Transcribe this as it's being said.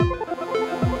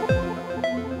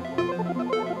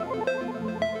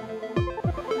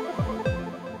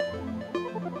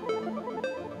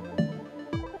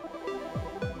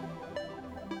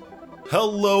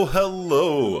Hello,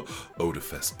 hello,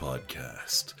 Odafest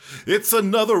podcast. It's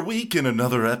another week and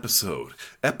another episode.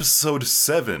 Episode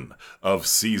 7 of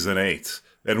Season 8.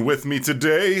 And with me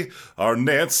today are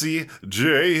Nancy,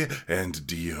 Jay, and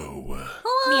Dio.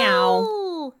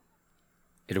 Meow.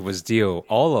 It was Dio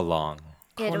all along.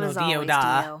 It was always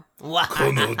Dioda. Dio.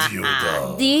 Kono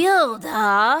Dioda.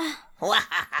 Dioda.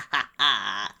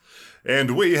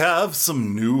 And we have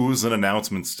some news and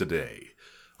announcements today.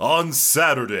 On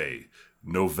Saturday,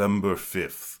 November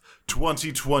 5th,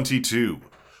 2022,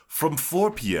 from 4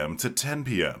 p.m. to 10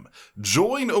 p.m.,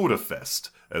 join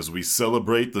Odafest as we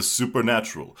celebrate the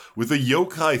supernatural with a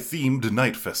yokai-themed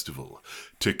night festival.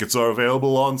 Tickets are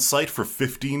available on site for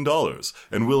 $15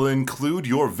 and will include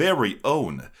your very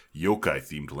own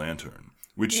yokai-themed lantern,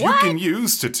 which you can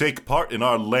use to take part in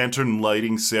our lantern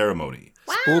lighting ceremony.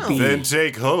 Spoopy. Then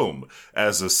take home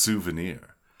as a souvenir.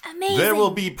 Amazing. There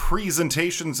will be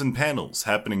presentations and panels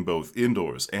happening both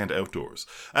indoors and outdoors,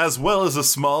 as well as a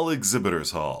small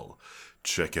exhibitors hall.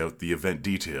 Check out the event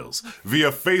details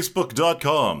via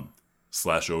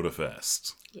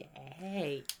facebook.com/Odafest.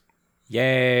 Yay.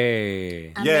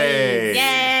 Yay. Yay!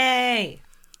 Yay.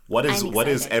 What is I'm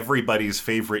excited. everybody's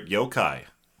favorite yokai?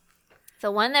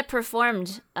 The one that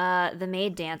performed the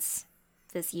maid dance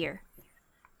this year.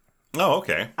 Oh,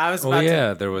 okay. I was Oh about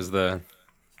yeah, there was the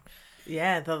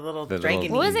the little the dragon.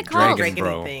 little What was it called? dragon Dragon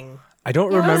bro. thing. I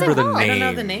don't Yeah, what was remember it the called? name. I don't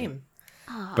know the name.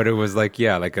 But it was like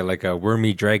like a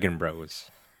wormy dragon bros.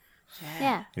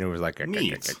 Yeah, And it was like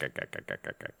Neat.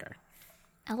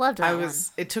 I loved that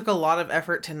It took a lot of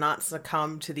effort to not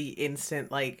succumb to the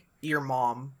instant your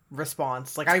mom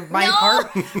response. My heart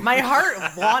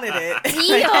wanted it.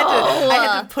 I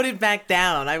had to put it back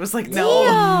down. I was like, no,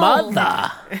 Dio.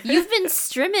 mother, one. You've been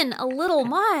strimming a little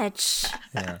much.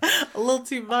 a little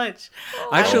too much.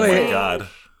 Actually, Oh my god.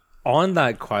 on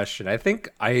that question, I think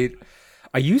I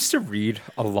used to read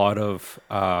a lot of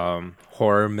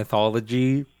horror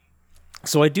mythology,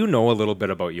 so I do know a little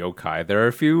bit about yokai. There are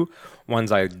a few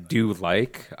ones I do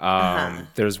like.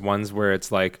 There's ones where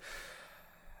it's like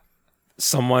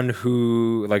someone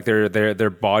who their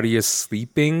body is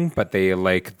sleeping, but they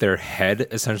their head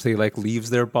essentially leaves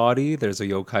their body. There's a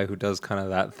yokai who does kind of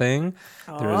that thing.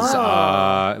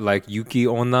 There's Yuki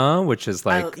Onna, which is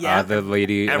yeah. the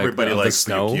lady Everybody of the likes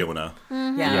snow. Yuki Onna.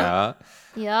 Yeah.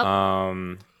 Yep.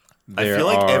 I feel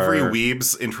like every are-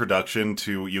 weeb's introduction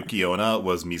to Yuki Onna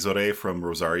was Mizore from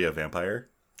Rosaria Vampire.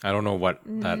 I don't know what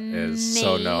that is,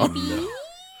 so no.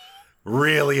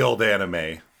 Really old anime.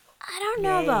 I don't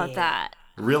know about that.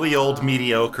 Really old,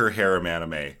 mediocre harem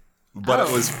anime. But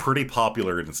it was pretty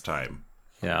popular in its time.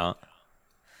 Yeah.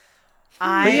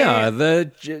 But yeah,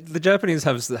 the Japanese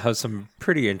have some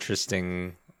pretty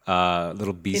interesting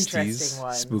little beasties, Interesting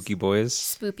ones. spooky boys.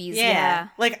 Spoopies. Yeah.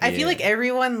 Yeah. I feel like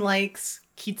everyone likes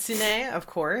Kitsune, of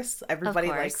course. Everybody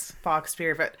Of course. likes Fox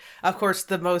Spirit, but of course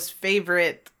the most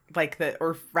favorite, the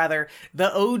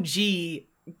OG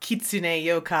Kitsune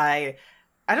yokai.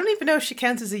 I don't even know if she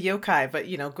counts as a yokai, but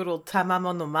good old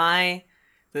Tamamo no Mai,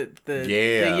 the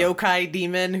yokai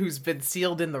demon who's been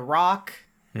sealed in the rock.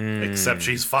 Except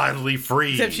she's finally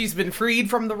free. Except she's been freed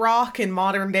from the rock in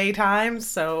modern day times,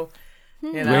 so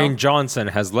Dwayne Johnson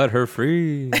has let her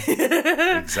free.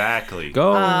 Exactly.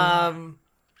 Go.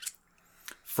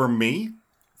 For me,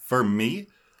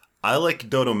 I like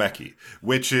Dodomeki,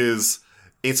 which is,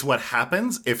 it's what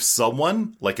happens if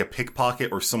someone, like a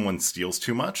pickpocket or someone steals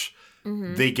too much,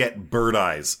 they get bird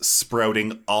eyes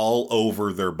sprouting all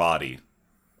over their body.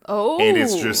 Oh. And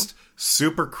it's just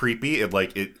super creepy. It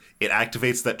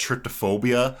activates that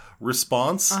tryptophobia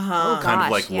response. Kind of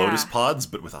gosh, like yeah. lotus pods,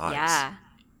 but with eyes. Yeah.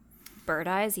 Bird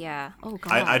eyes. Yeah. Oh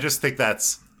god. I just think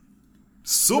that's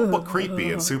super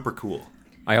creepy and super cool.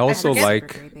 I also Super like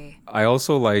creepy. a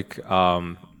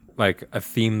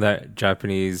theme that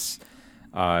Japanese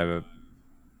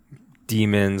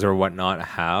demons or whatnot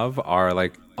have are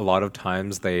a lot of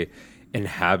times they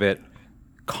inhabit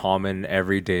common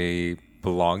everyday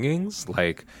belongings,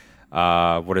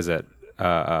 what is it,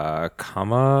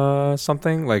 kama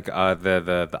something,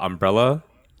 the umbrella,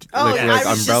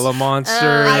 umbrella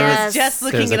monster. I was just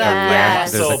looking There's it a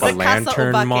up. there's So, a The Kasa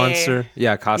lantern Obake. monster.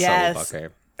 Yeah, Kasa Yes. Obake.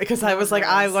 Because I was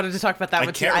I wanted to talk about that I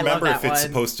one too. can't I love remember that if it's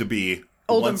one. supposed to be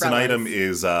Old once umbrellas. an item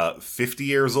is 50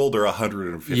 years old or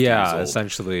 150 Yeah, years old.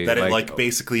 essentially, That it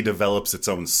basically develops its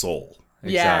own soul.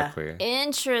 Yeah. Exactly.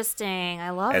 Interesting.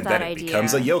 I love And that then it idea.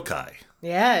 becomes a yokai.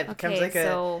 Yeah, it becomes Okay,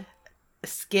 so a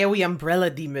scary umbrella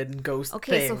demon ghost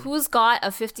okay, thing. so who's got a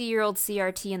 50-year-old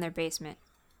CRT in their basement?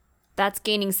 That's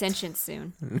gaining sentience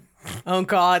soon. Oh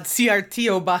god, CRT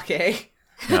Obake.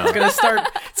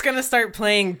 It's Chat's gonna start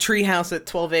playing Treehouse at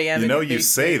 12 a.m. You know, you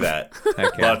say that,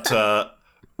 Heck yeah. but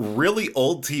really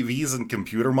old TVs and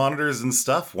computer monitors and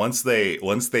stuff, once they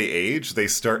age, they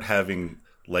start having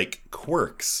like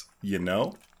quirks, you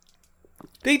know?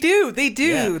 They do.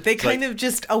 Yeah, They kind like- of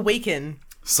just awaken.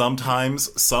 Sometimes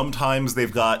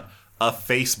they've got a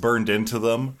face burned into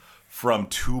them from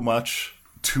too much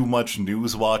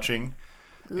news watching.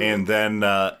 And then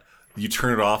you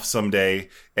turn it off someday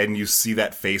and you see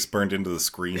that face burned into the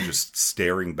screen just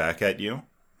staring back at you.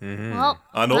 Well,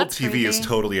 An old that's TV is creepy.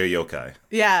 totally a yokai.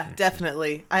 Yeah,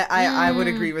 definitely. I would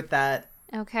agree with that.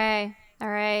 Okay. All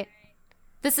right.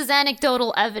 This is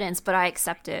anecdotal evidence, but I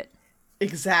accept it.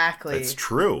 Exactly. It's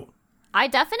true. I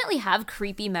definitely have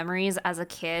creepy memories as a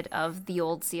kid of the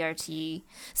old CRT.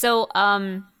 So,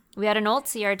 we had an old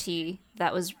CRT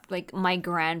that was like my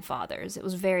grandfather's. It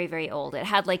was very, very old. It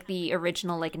had like the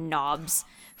original like knobs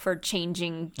for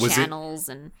changing Was it- channels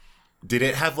and Did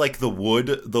it have like the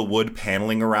wood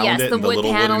paneling around yes, it? the and wood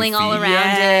little paneling wooden all feet? around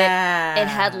Yeah. it. It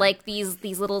had like these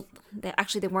little.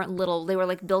 They weren't little. They were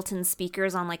like built-in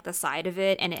speakers on like the side of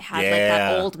it, and it had like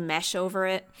that Yeah. old mesh over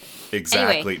it.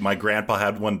 Exactly. Anyway. My grandpa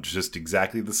had one just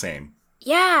exactly the same.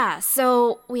 Yeah,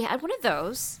 so we had one of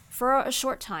those for a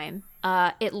short time.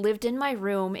 It lived in my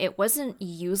room. It wasn't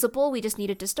usable. We just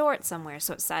needed to store it somewhere,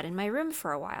 so it sat in my room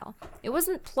for a while. It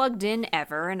wasn't plugged in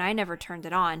ever, and I never turned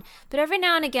it on. But every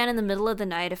now and again in the middle of the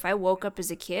night, if I woke up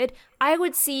as a kid, I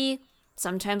would see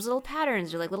sometimes little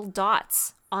patterns or like little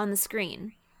dots on the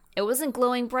screen. It wasn't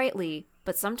glowing brightly,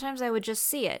 but sometimes I would just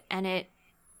see it, and it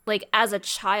like as a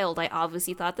child, I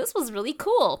obviously thought this was really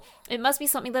cool. It must be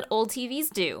something that old TVs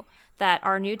do that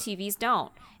our new TVs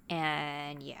don't.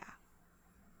 And yeah,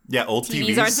 Yeah, old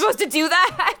TVs aren't supposed to do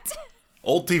that.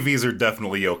 Old TVs are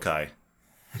definitely yokai.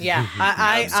 Yeah,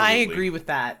 I Absolutely. agree with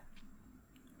that.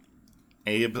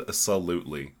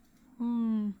 Absolutely.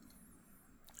 New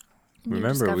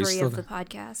Remember, we discovery still of the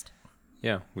podcast.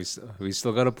 we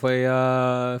still got to play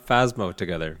Phasmo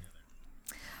together.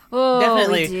 Oh,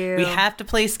 Definitely. we do. We have to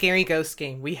play Scary Ghost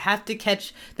Game. We have to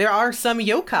catch. There are some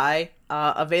yokai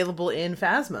available in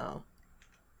Phasmo.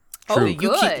 Oh, True.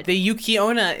 good. The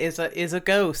Yukiona is a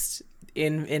ghost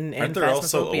in Aren't there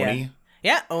also Phasmophobia. Oni?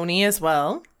 Yeah, Oni as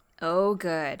well. Oh,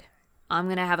 good. I'm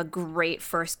gonna have a great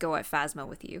first go at Phasmo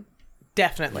with you.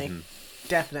 Definitely. Mm-hmm.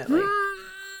 Definitely.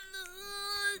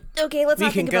 Okay, let's We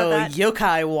not can think go about that.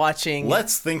 yokai watching.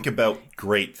 Let's think about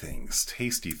great things,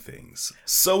 tasty things,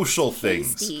 social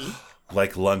things, Tasty.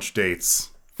 like lunch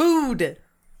dates. Food.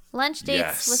 Lunch dates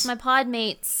Yes. with my pod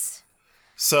mates.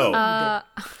 So,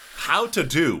 how to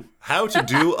do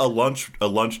a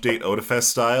lunch date Odafest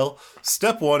style?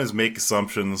 Step 1 is make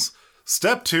assumptions.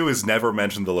 Step 2 is never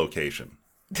mention the location.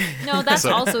 No, that's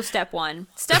also step 1.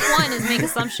 Step 1 is make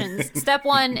assumptions. Step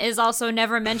 1 is also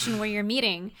never mention where you're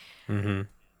meeting. Mm-hmm.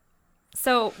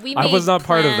 So we made I was not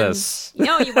part of plans- this.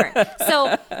 No, you weren't.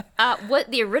 So what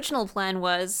the original plan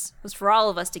was for all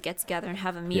of us to get together and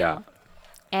have a meal. Yeah.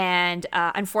 And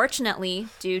unfortunately,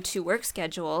 due to work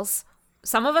schedules,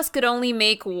 some of us could only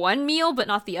make one meal, but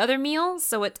not the other meal.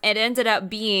 So it ended up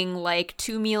being like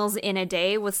 2 meals in a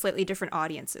day with slightly different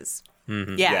audiences.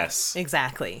 Yeah. Yes.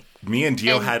 Exactly. Me and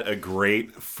Dio And- had a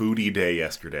great foodie day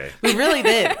yesterday. We really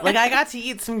did. Like, I got to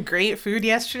eat some great food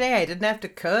yesterday. I didn't have to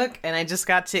cook, and I just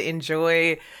got to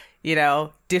enjoy,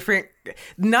 different,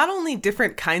 not only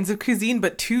different kinds of cuisine,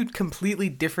 but 2 completely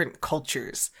different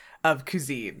cultures of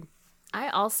cuisine. I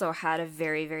also had a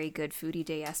very, very good foodie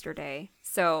day yesterday.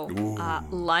 So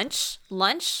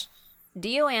lunch,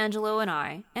 Dio, Angelo, and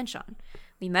I, and Sean,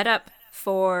 we met up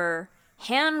for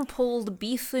hand-pulled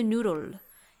beef noodle.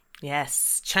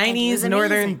 Yes. And Chinese it was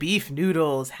northern amazing. beef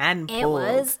noodles, hand-pulled. It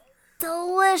was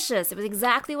delicious. It was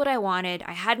exactly what I wanted.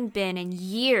 I hadn't been in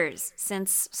years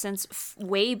since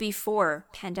way before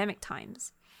pandemic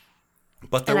times.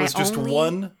 But there And I was just only-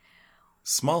 one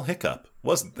small hiccup,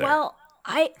 wasn't there? Well,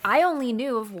 I only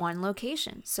knew of one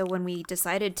location. So when we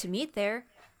decided to meet there,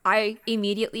 I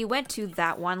immediately went to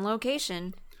that one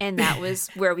location, and that was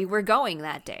where we were going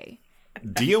that day.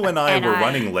 Dio and I and were I-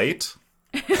 running late.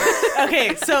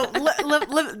 Okay, so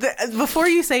before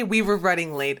you say we were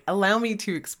running late, allow me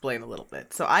to explain a little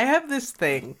bit. So I have this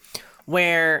thing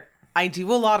where I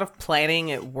do a lot of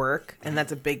planning at work, and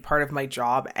that's a big part of my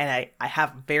job, and I have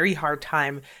a very hard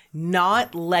time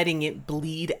not letting it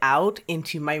bleed out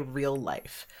into my real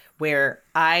life. Where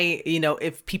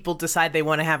if people decide they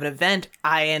want to have an event,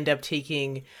 I end up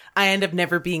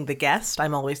never being the guest.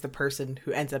 I'm always the person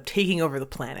who ends up taking over the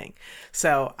planning.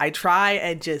 So I try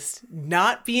and just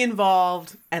not be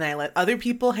involved, and I let other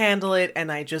people handle it,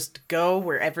 and I just go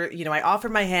wherever, I offer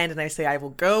my hand and I say, I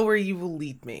will go where you will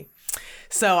lead me.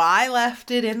 So I left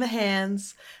it in the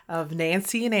hands of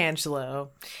Nancy and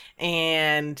Angelo.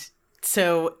 And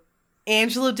so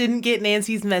Angelo didn't get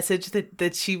Nancy's message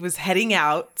that she was heading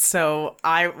out. So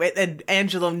and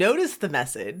Angelo noticed the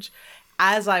message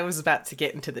as I was about to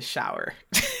get into the shower.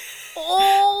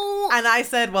 Oh! And I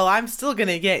said, well, I'm still going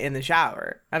to get in the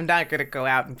shower. I'm not going to go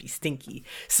out and be stinky.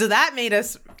 So that made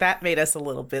us a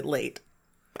little bit late.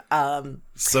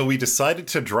 So we decided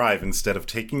to drive instead of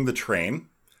taking the train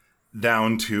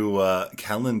down to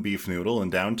Kellen Beef Noodle in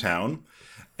downtown.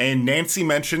 And Nancy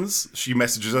she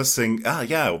messages us saying,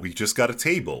 yeah, we just got a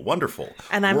table. Wonderful.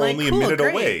 And I'm We're like, only cool, a minute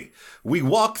great. away. We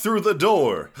walk through the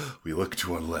door. We look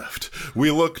to our left.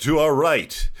 We look to our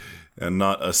right. And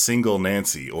not a single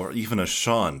Nancy or even a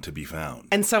Sean to be found.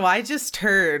 And so I just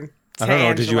turned to I don't know.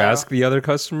 Angelo. Did you ask the other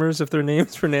customers if their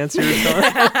names were Nancy or Sean?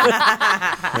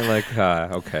 They're like,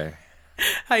 okay.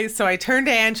 So I turn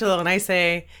to Angelo and I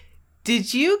say,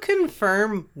 did you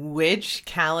confirm which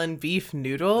Callan beef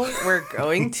noodle we're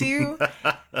going to?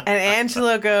 And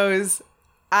Angelo goes,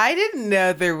 I didn't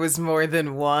know there was more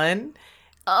than one.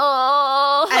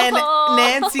 Oh! And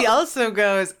Nancy also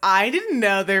goes, I didn't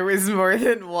know there was more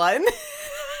than one.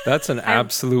 That's an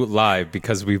absolute lie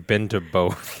because we've been to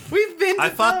both. We've been to I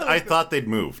both. thought they'd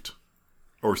moved.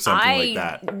 Or something like I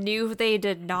that. knew they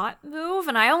did not move,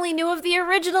 and I only knew of the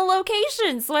original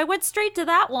location, so I went straight to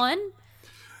that one.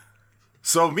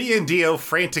 So me and Dio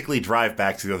frantically drive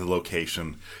back to the other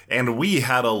location, and we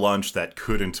had a lunch that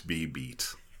couldn't be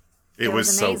beat. It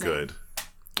was so amazing. good.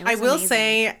 It was I will amazing.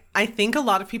 say, I think a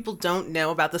lot of people don't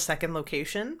know about the second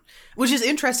location, which is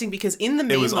interesting because in the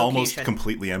main It was location, almost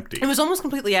completely empty. it was almost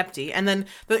completely empty. And then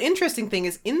the interesting thing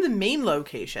is in the main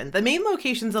location's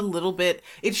a little bit,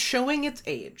 it's showing its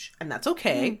age, and that's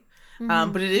okay.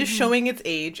 But it is showing its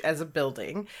age as a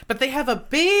building. But they have a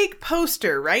big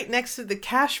poster right next to the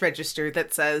cash register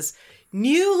that says,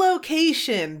 new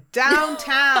location,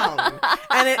 downtown.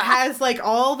 And it has like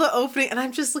all the opening. And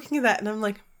I'm just looking at that and I'm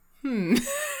like,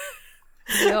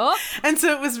 Yup. And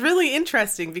so it was really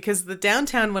interesting because the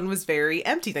downtown one was very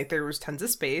empty. Like there was tons of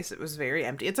space. It was very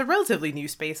empty. It's a relatively new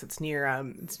space. It's near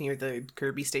the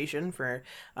Kirby station for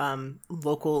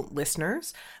local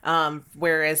listeners.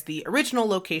 Whereas the original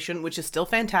location, which is still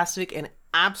fantastic and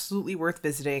absolutely worth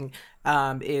visiting,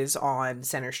 is on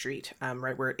Center Street,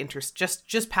 right where it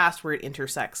just past where it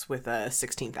intersects with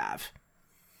 16th Ave.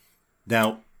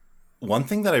 Now, one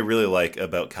thing that I really like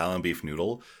about Callan Beef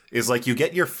Noodle is like you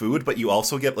get your food, but you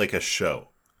also get like a show.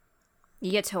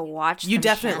 You get to watch You them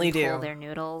definitely hand pull do. their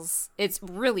noodles. It's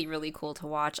really, really cool to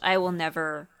watch. I will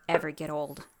never, ever get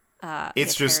old.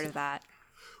 It's get just tired of that.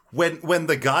 when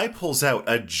the guy pulls out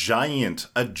a giant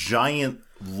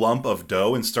lump of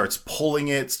dough and starts pulling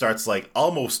it, starts like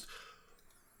almost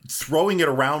throwing it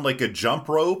around like a jump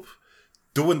rope,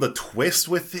 doing the twist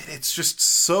with it. It's just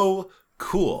so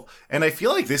cool. And I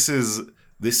feel like this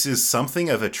is something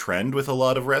of a trend with a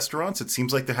lot of restaurants. It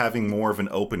seems like they're having more of an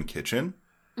open kitchen.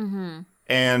 Mm-hmm.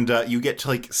 And you get to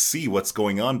like see what's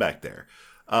going on back there.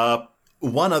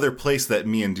 One other place that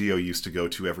me and Dio used to go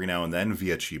to every now and then,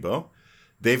 Via Chibo,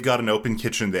 they've got an open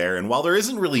kitchen there. And while there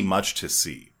isn't really much to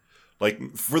see,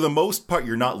 like for the most part,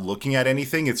 you're not looking at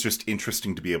anything. It's just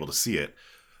interesting to be able to see it.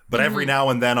 But every now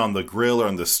and then on the grill or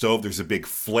on the stove, there's a big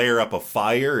flare up of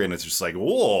fire, and it's just like,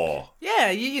 whoa. Yeah,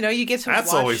 you get to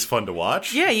That's watch. always fun to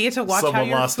watch. Yeah, you get to watch how Someone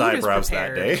your lost food is eyebrows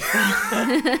that prepared.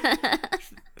 day.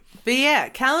 But yeah,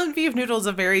 Callan beef noodle is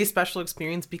a very special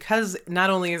experience because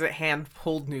not only is it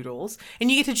hand-pulled noodles,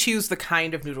 and you get to choose the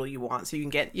kind of noodle you want. So you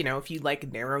can get, if you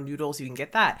like narrow noodles, you can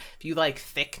get that. If you like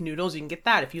thick noodles, you can get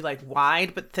that. If you like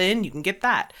wide but thin, you can get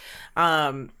that.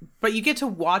 But you get to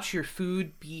watch your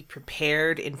food be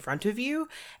prepared in front of you.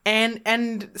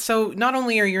 And so not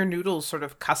only are your noodles sort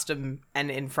of custom and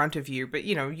in front of you, but,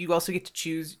 you also get to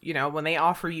choose, when they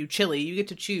offer you chili, you get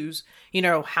to choose,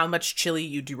 how much chili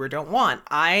you do or don't want.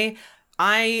 I'm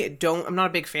not a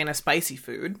big fan of spicy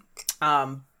food.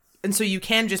 And so you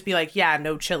can just be like, yeah,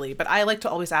 no chili. But I like to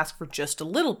always ask for just a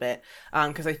little bit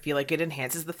because I feel like it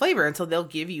enhances the flavor. And so they'll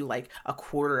give you like a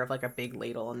quarter of like a big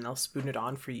ladle and they'll spoon it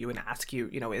on for you and ask you,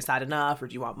 is that enough or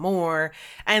do you want more?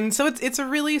 And so it's a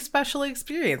really special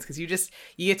experience because you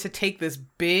get to take this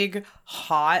big,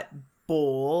 hot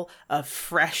bowl of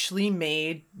freshly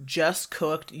made, just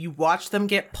cooked, you watch them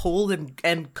get pulled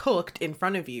and cooked in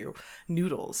front of you,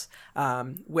 noodles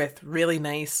with really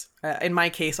nice, in my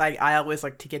case, I always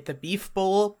like to get the beef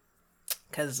bowl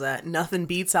because nothing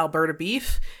beats Alberta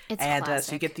beef. It's and so you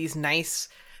classic. get these nice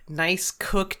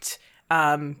cooked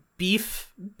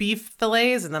beef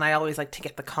fillets, and then I always like to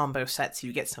get the combo set so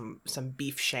you get some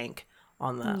beef shank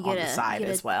on the You get side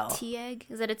as well. Tea egg?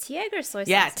 Is it a tea egg or soy sauce?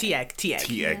 Yeah, egg? tea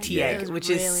egg, It was which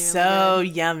really, is really so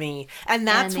good. yummy. And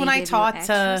that's And when they I give you taught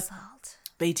extra salt.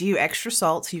 they do extra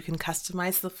salt so you can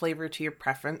customize the flavor to your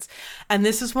preference. And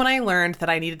this is when I learned that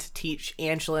I needed to teach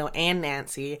Angelo and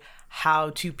Nancy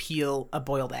how to peel a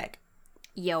boiled egg.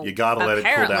 Yo, You gotta let it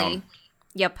cool down.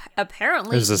 Yep.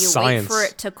 Apparently, There's a you science. wait for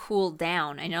it to cool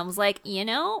down, and I was like,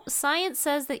 science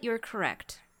says that you're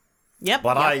correct, Yep.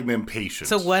 But yep. I'm impatient.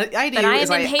 So what I do but I is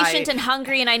am impatient and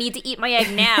hungry, and I need to eat my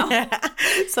egg now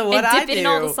so what and I dip it do in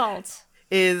all the salt.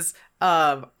 is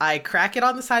I crack it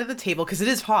on the side of the table because it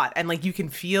is hot and like you can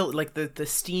feel like the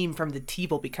steam from the tea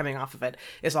will be coming off of it.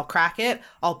 Is I'll crack it,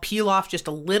 I'll peel off just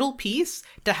a little piece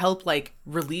to help like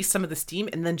release some of the steam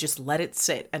and then just let it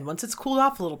sit. And once it's cooled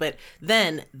off a little bit,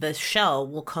 then the shell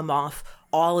will come off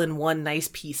all in one nice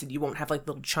piece and you won't have like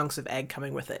little chunks of egg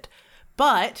coming with it.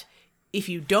 But if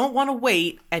you don't want to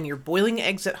wait and you're boiling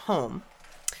eggs at home,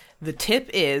 the tip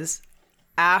is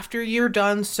after you're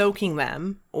done soaking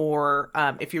them, or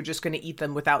if you're just going to eat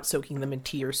them without soaking them in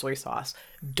tea or soy sauce,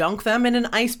 dunk them in an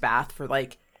ice bath for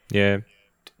like Yeah.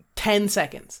 10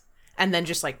 seconds. And then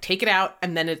just like take it out,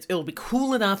 and then it'll be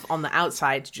cool enough on the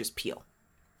outside to just peel.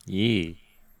 Yeah.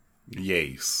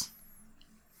 Yes.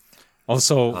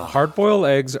 Also, hard-boiled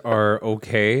eggs are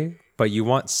okay, but you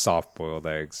want soft-boiled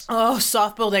eggs. Oh,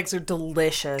 soft-boiled eggs are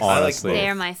delicious. Honestly.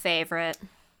 They're my favorite.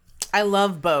 I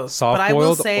love both. But I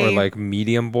will Soft-boiled say, or like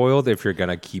medium-boiled if you're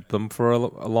gonna keep them for a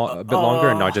bit longer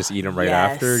and not just eat them right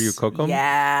after you cook them.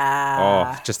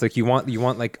 Yeah. Oh, just like you want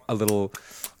like a little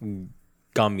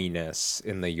gumminess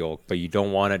in the yolk, but you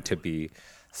don't want it to be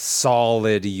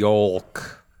solid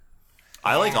yolk.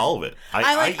 I like all of it.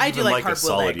 I do even like a hard-boiled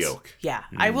solid eggs. yolk. Yeah,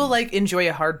 I will like enjoy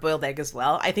a hard-boiled egg as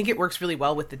well. I think it works really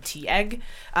well with the tea egg,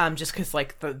 just because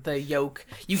like the yolk,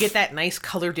 you get that nice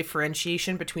color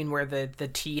differentiation between where the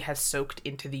tea has soaked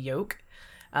into the yolk,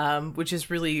 which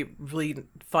is really really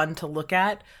fun to look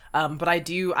at. But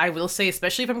I will say,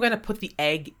 especially if I'm going to put the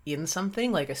egg in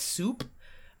something like a soup.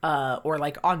 Or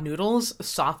like on noodles,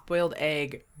 soft-boiled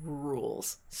egg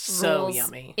rules. So Rules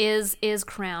yummy. Is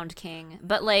crowned king,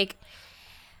 but like.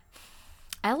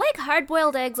 I like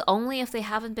hard-boiled eggs only if they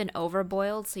haven't been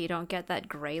overboiled, so you don't get that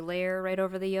gray layer right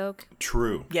over the yolk.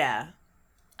 True. Yeah.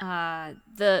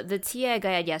 The tea egg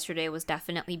I had yesterday was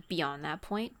definitely beyond that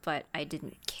point, but I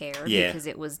didn't care because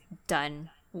it was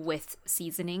done with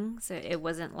seasoning, so it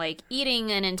wasn't like eating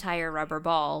an entire rubber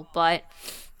ball. But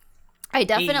I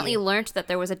definitely learned that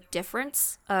there was a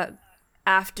difference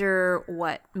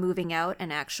after moving out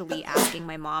and actually asking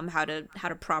my mom how to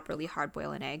properly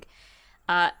hard-boil an egg.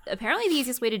 Apparently the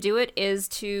easiest way to do it is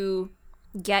to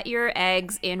get your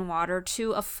eggs in water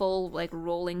to a full like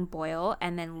rolling boil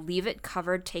and then leave it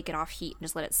covered, take it off heat, and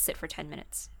just let it sit for 10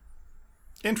 minutes.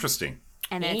 Interesting.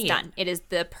 And then it's done. It is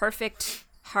the perfect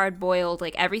hard-boiled,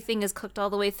 like everything is cooked all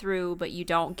the way through, but you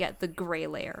don't get the gray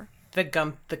layer. The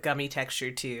gummy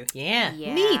texture too. Yeah.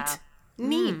 Yeah.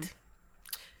 Neat.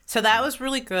 So that was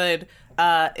really good.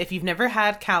 If you've never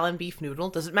had Callan beef noodle,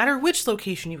 doesn't matter which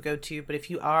location you go to, but if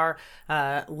you are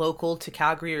local to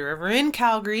Calgary or ever in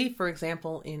Calgary, for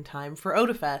example, in time for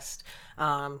Odafest,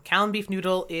 Callan beef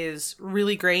noodle is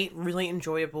really great, really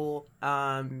enjoyable.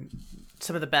 Some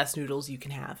of the best noodles you can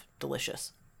have.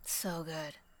 Delicious. So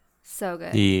good. So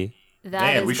good. Yeah. That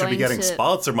Man, is we should be going getting to-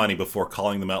 sponsor money before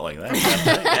calling them out like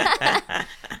that.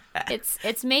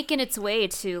 It's making its way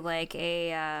to like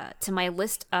to my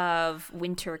list of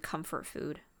winter comfort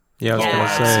food. Yeah, I was Yeah.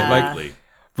 gonna say, like, Absolutely.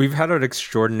 we've had an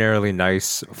extraordinarily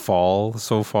nice fall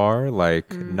so far.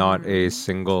 Like, not a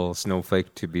single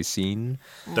snowflake to be seen.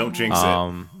 Don't jinx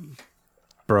it.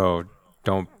 Bro,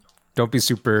 don't be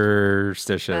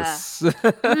superstitious.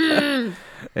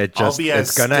 It I'll just be as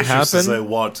it's gonna stitious as I happen.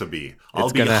 want to be. I'll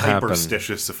It's be gonna happen.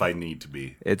 hyperstitious if I need to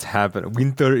be. It's happened.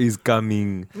 Winter is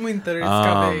coming. Winter is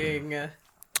coming.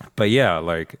 But yeah,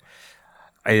 like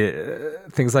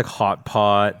things like hot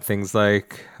pot, things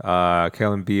like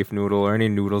kale and beef noodle, or any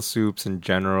noodle soups in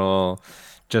general,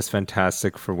 just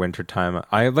fantastic for wintertime.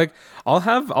 I'll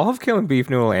have kale and beef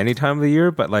noodle any time of the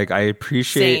year, but like I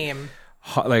appreciate Same.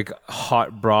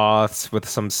 hot broths with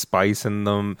some spice in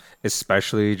them,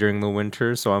 especially during the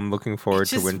winter. So I'm looking forward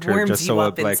to Just winter warms just you so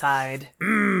up it like inside.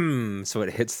 so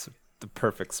it hits the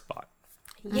perfect spot.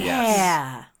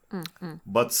 Yeah.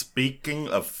 But speaking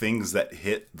of things that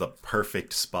hit the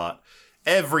perfect spot,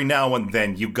 every now and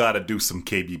then you gotta do some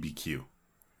KBBQ.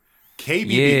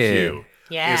 KBBQ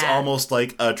Yeah. is almost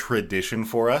like a tradition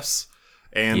for us.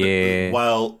 And Yeah.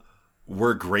 while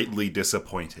we're greatly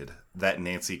disappointed that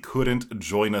Nancy couldn't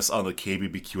join us on the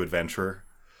KBBQ adventure,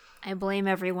 I blame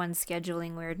everyone's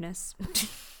scheduling weirdness.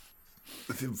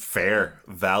 Fair,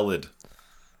 valid.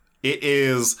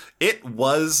 It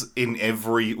was in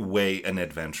every way an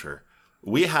adventure.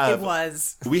 We It have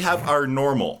was. our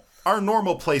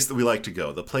normal place that we like to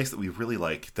go, the place that we really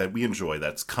like, that we enjoy,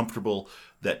 that's comfortable,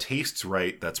 that tastes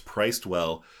right, that's priced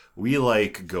well. We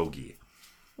like Gogi.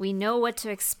 We know what to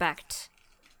expect.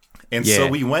 And Yeah. so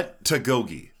we went to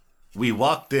Gogi. We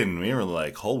walked in, we were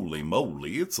like, holy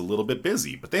moly, it's a little bit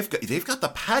busy. But they've got the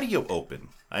patio open.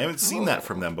 I haven't seen that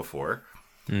from them before.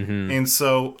 Mm-hmm. And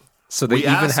so So they we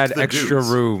even asked had the extra dudes.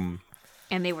 room.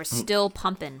 And they were still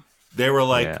pumping. They were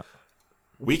like, Yeah.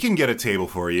 we can get a table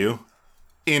for you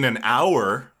in an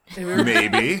hour,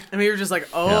 maybe. And we were just like,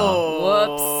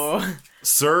 oh. Whoops.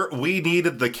 Sir, we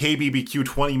needed the KBBQ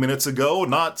 20 minutes ago,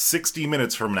 not 60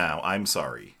 minutes from now. I'm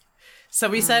sorry. So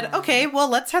we said, okay, well,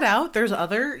 let's head out. There's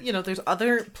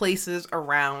other places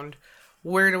around.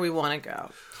 Where do we want to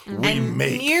go? We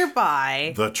make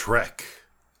Nearby, the trek.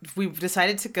 we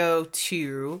decided to go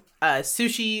to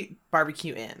Sushi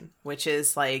Barbecue Inn, which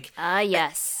is like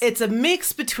Yes. it's a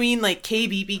mix between like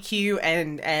KBBQ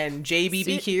and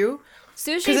JBBQ. 'Cause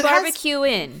Sushi it has- Barbecue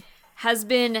Inn has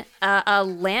been a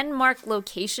landmark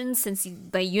location since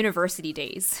the university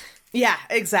days. Yeah,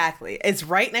 exactly. It's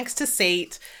right next to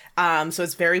Sate. So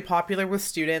it's very popular with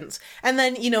students. And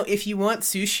then, if you want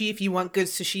sushi, if you want good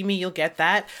sashimi, you'll get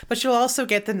that. But you'll also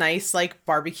get the nice, like,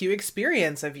 barbecue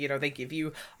experience of, they give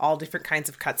you all different kinds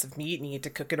of cuts of meat and you get to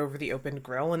cook it over the open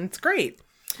grill, and it's great.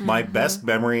 My best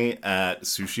memory at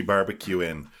Sushi Barbecue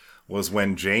Inn was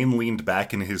when Jane leaned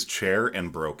back in his chair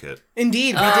and broke it.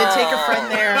 Indeed, we did take a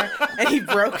friend there, and he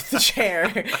broke the chair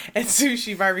at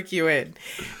Sushi Barbecue Inn.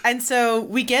 And so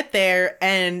we get there,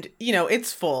 and,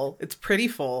 it's full. It's pretty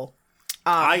full.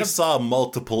 I saw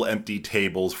multiple empty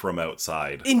tables from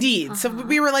outside. Indeed. So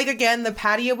we were like, again, the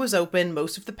patio was open.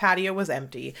 Most of the patio was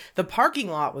empty. The parking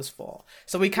lot was full.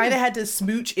 So we kind of had to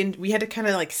smooch in. We had to kind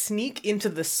of like sneak into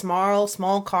the small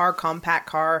car, compact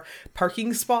car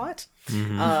parking spot.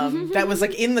 That was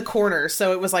like in the corner.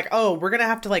 So it was like, oh, we're going to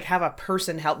have to like have a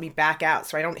person help me back out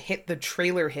so I don't hit the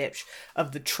trailer hitch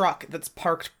of the truck that's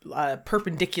parked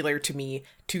perpendicular to me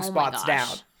two spots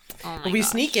down. But we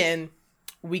sneak in.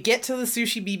 We get to the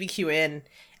Sushi BBQ Inn,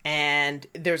 and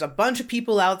there's a bunch of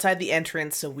people outside the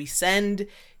entrance, so we send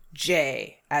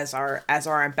Jay as our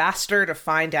ambassador to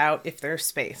find out if there's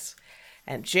space.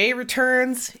 And Jay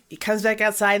returns, he comes back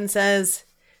outside and says,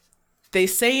 they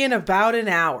say in about an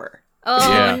hour.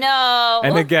 Oh, Yeah. no.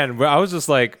 And again, I was just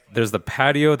like, there's the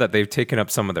patio that they've taken up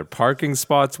some of their parking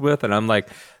spots with, and I'm like,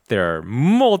 there are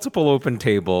multiple open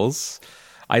tables.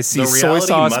 I see The soy reality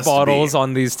sauce must bottles be-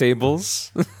 on these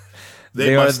tables.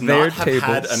 They are must their not have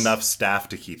had tables. enough staff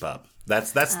to keep up.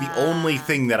 That's the only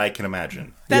thing that I can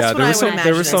imagine. That's what there I was would some, imagine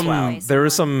there were as some, well. there were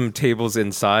some tables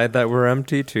inside that were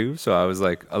empty too, so I was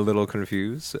like a little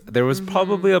confused. There was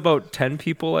probably about 10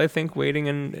 people, I think, waiting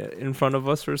in front of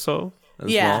us or so. As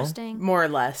Yeah, well. Interesting. more or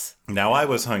less. Now I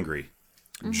was hungry.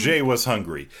 Jay was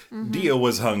hungry. Dia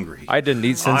was hungry. I didn't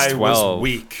eat since I 12. was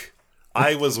weak.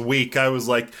 I was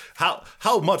like,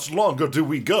 how much longer do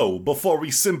we go before we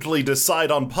simply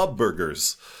decide on pub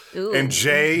burgers? Ooh. And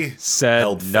Jay Said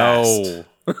held no.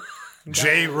 fast.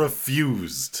 Jay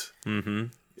refused. Mm-hmm. It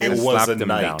And was slapped a him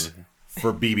night down.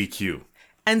 for BBQ.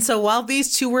 And so while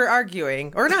these two were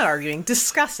arguing, or not arguing,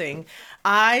 discussing,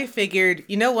 I figured,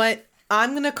 you know what?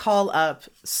 I'm going to call up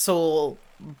Soul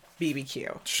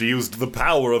BBQ. She used the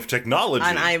power of technology.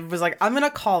 And I was like, I'm going to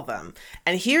call them.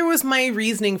 And here was my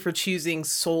reasoning for choosing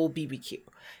Soul BBQ.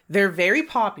 They're very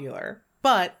popular,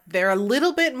 but they're a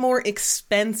little bit more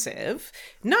expensive.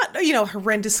 Not,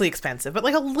 horrendously expensive, but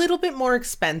like a little bit more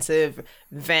expensive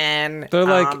than They're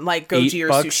like Goji or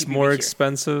 $8 Sushi more BBQ.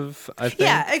 expensive, I think.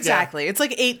 Yeah, exactly. It's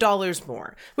like $8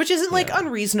 more, which isn't like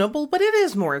unreasonable, but it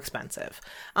is more expensive.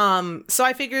 So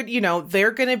I figured,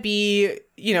 they're going to be,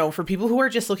 for people who are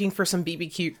just looking for some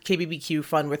KBBQ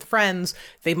fun with friends,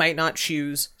 they might not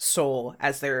choose Seoul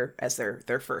as their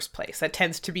first place. That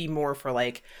tends to be more for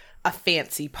like a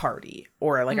fancy party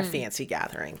or like a fancy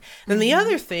gathering. Then the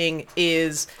other thing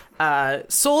is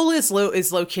Seoul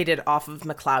is located off of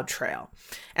McLeod Trail.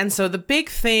 And so the big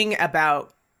thing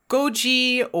about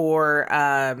Goji or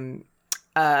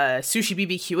Sushi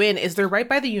BBQ Inn is they're right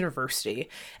by the university.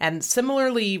 And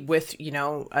similarly with,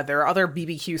 there are other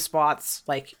BBQ spots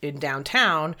like in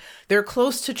downtown, they're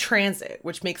close to transit,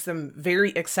 which makes them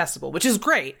very accessible, which is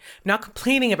great. Not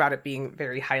complaining about it being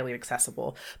very highly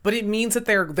accessible, but it means that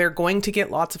they're going to get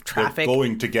lots of They're traffic.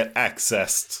 going to get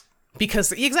accessed.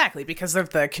 because of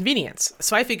the convenience.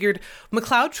 So I figured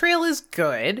McLeod Trail is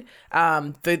good.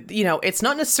 It's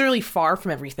not necessarily far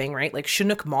from everything, right? Like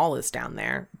Chinook Mall is down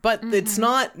there, but it's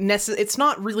not it's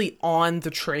not really on the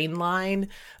train line.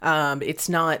 It's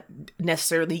not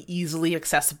necessarily easily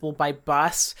accessible by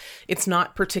bus. It's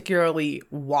not particularly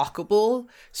walkable.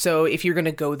 So if you're going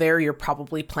to go there, you're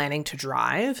probably planning to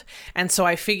drive. And so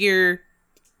I figure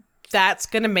that's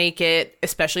going to make it,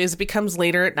 especially as it becomes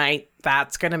later at night,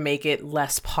 that's going to make it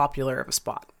less popular of a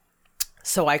spot.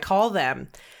 So I call them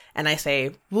and I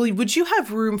say, well, would you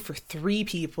have room for 3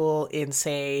 people in,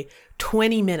 say,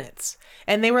 20 minutes?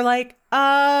 And they were like,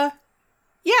 yeah,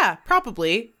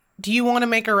 probably. Do you want to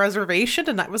make a reservation?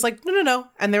 And I was like, no.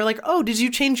 And they were like, oh, did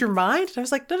you change your mind? And I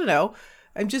was like, no.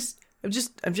 I'm just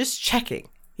checking.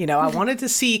 I wanted to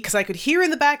see, because I could hear in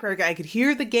the background, I could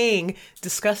hear the gang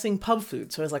discussing pub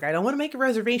food. So I was like, I don't want to make a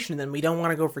reservation, and then we don't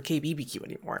want to go for KBBQ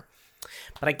anymore.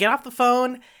 But I get off the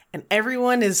phone, and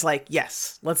everyone is like,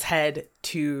 yes, let's head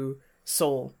to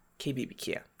Seoul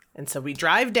KBBQ. And so we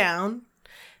drive down.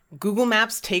 Google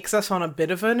Maps takes us on a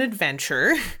bit of an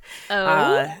adventure.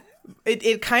 Oh.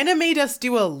 It kind of made us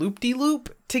do a loop-de-loop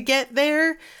to get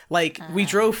there. Like, we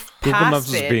drove past Google Maps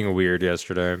was it. being weird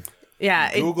yesterday.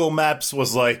 Yeah. Google Maps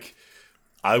was like,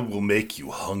 I will make you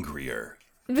hungrier.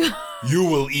 You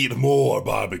will eat more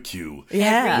barbecue.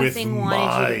 Yeah. With Everything my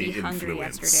wanted you to be hungry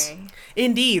influence. yesterday.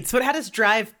 Indeed. So it had us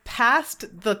drive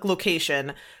past the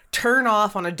location, turn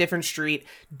off on a different street,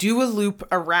 do a loop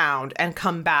around, and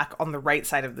come back on the right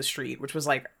side of the street, which was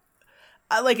like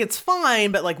it's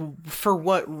fine, but like, for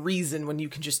what reason when you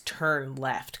can just turn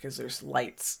left because there's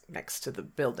lights next to the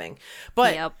building?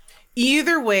 But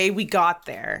either way, we got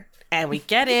there. And we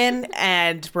get in,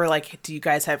 and we're like, do you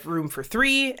guys have room for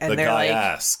 3? And The they're guy like,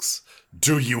 asks,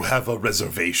 do you have a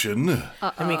reservation?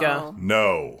 and we go,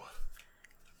 No.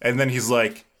 And then he's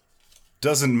like,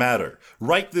 doesn't matter.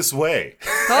 Right this way.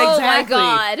 Oh Exactly.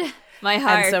 my god. My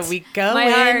heart. and so we go My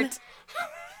in. heart.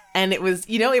 And it was,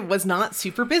 it was not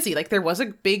super busy. Like, there was a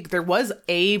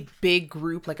big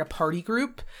group, like a party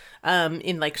group,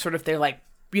 in like sort of their like,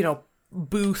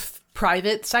 booth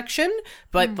private section,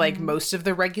 but like most of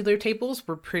the regular tables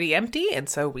were pretty empty. And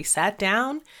so we sat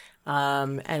down,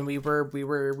 and we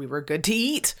were good to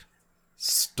eat.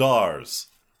 Stars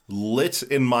lit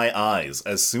in my eyes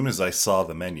as soon as I saw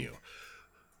the menu.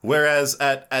 Whereas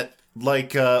at like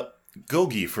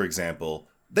Gogi, for example,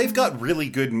 they've got really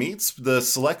good meats. The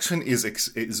selection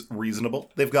is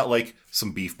reasonable. They've got like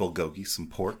some beef bulgogi,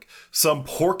 some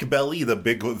pork belly, the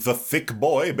thick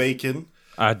boy bacon.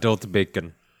 Adult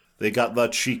bacon. They got the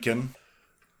chicken.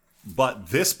 But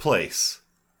this place,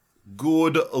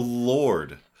 good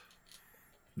lord,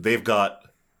 they've got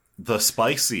the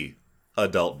spicy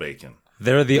adult bacon.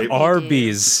 They're the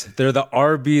Arby's. They're the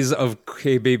Arby's of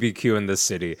KBBQ in this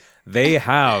city. They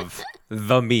have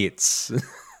the meats.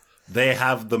 They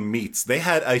have the meats. They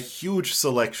had a huge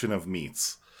selection of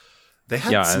meats. They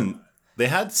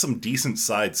had some decent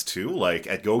sides too. Like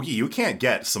at Gogi, you can't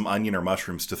get some onion or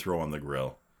mushrooms to throw on the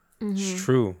grill. It's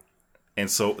true. And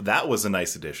so that was a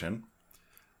nice addition.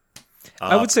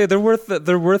 I would say they're worth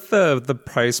the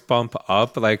price bump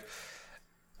up. Like,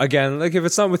 again, like if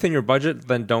it's not within your budget,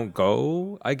 then don't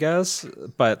go, I guess.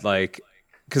 But like,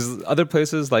 because other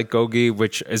places like Gogi,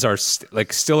 which is our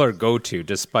still our go-to,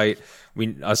 despite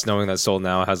us knowing that Seoul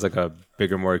now has like a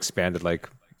bigger, more expanded like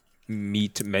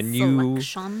meat menu.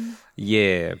 Selection.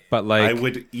 Yeah, but like I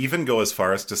would even go as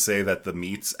far as to say that the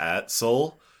meats at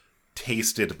Seoul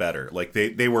tasted better. Like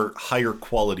they were higher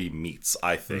quality meats,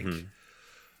 I think.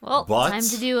 Well, But- time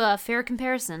to do a fair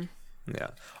comparison. yeah.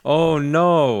 Oh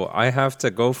no, I have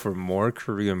to go for more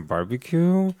Korean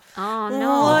barbecue. Oh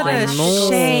no! What I a have to go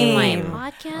see my shame.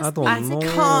 podcast. I don't I know.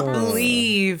 can't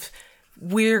believe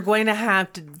we're going to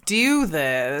have to do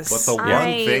this. But the one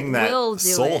I thing that will do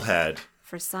Seoul it. had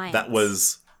for science. that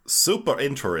was super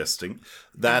interesting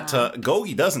that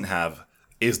Gogi doesn't have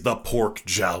is the pork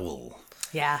jowl.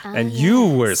 Yeah, And you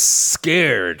were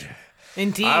scared.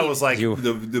 indeed. I was like, You-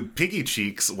 the piggy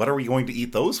cheeks, what are we going to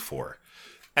eat those for?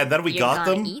 And then we You're got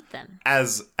gonna them eat them.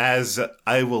 as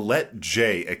I will let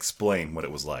Jay explain what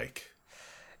it was like.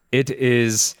 It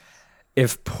is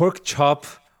if pork chop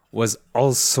was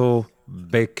also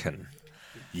bacon.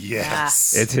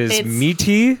 Yes. It is It's-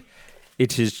 meaty.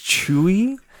 It is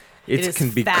chewy. It is can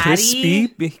be fatty. crispy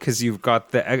because you've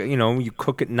got the, you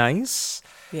cook it nice.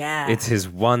 yeah, It is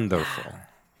wonderful.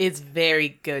 It's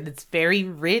very good. It's very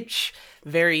rich,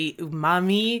 very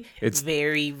umami. It's- It's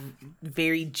very,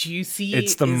 very juicy.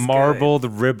 It's the good. marbled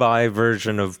ribeye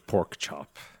version of pork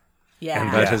chop. Yeah,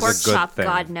 and that is Pork a good chop, thing.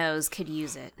 God knows, could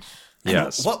use it.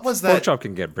 Yes. what was Pork that? chop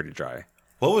can get pretty dry.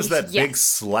 What was that big Yes.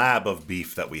 slab of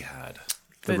beef that we had?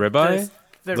 The ribeye?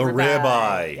 The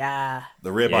ribeye. Yeah.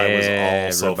 The ribeye Yeah,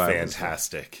 was also ribeye was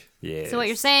fantastic. Yeah. So what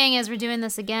you're saying is we're doing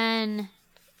this again?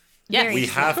 Yes. Very We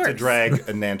true. have to course. drag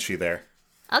a Nancy there.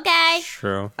 Okay.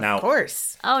 True. Now, Of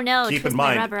course. Oh no, Keep twist in my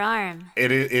mind- rubber arm.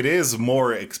 it is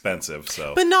more expensive,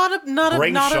 so But not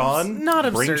bring Sean, not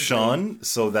bring absurdly. Sean,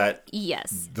 so that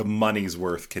Yes, the money's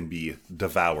worth can be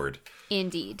devoured.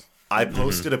 indeed. I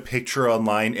posted a picture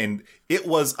online, and it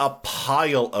was a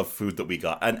pile of food that we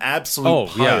got, an absolute Oh,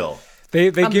 pile. yeah.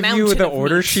 They give you mountain the of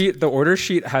order meat. sheet. The order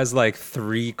sheet has like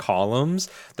 3 columns.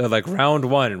 They're like round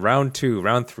 1, round 2,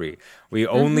 round 3. We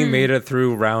only made it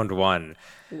through round 1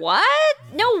 What?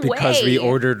 No because way. we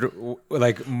ordered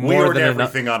like more ordered than enough.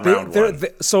 everything on round they're- 1.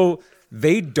 So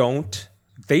they don't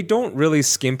really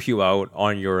skimp you out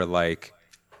on your like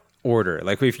order.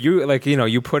 Like if you like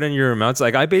you put in your amounts.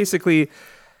 Like I basically,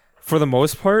 for the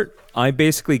most part, I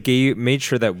basically made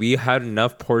sure that we had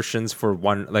enough portions for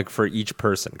for each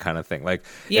person kind of thing. Like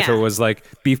if Yeah. it was like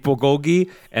beef bulgogi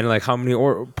and like how many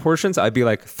portions, I'd be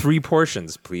like 3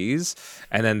 portions, please.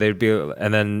 And then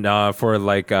for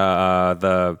like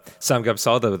the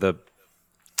samgyeopsal, the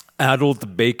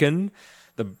adult bacon,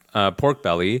 the pork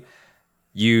belly,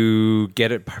 you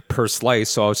get it per slice.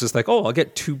 So I was just like, oh, I'll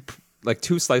get 2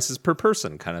 slices per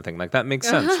person kind of thing. Like that makes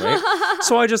sense, right?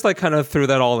 So I just like kind of threw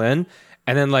that all in.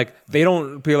 And then like they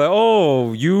don't be like,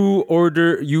 oh, you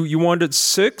wanted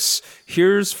 6,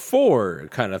 here's 4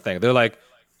 kind of thing. They're like,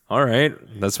 all right,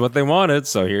 that's what they wanted,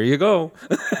 so here you go.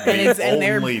 And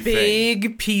they're only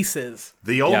big pieces.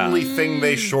 The only thing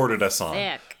they shorted us on.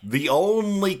 Sick. The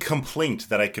only complaint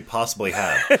that I could possibly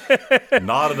have.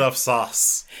 Not enough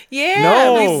sauce. Yeah.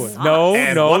 No,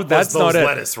 And what was that's not those it.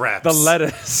 lettuce wraps? The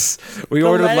lettuce. We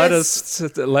ordered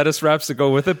lettuce wraps to go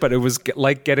with it, but it was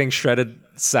like getting shredded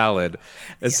salad.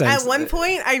 At one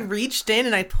point, I reached in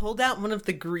and I pulled out one of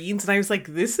the greens, and I was like,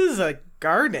 "This is a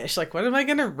garnish. Like, what am I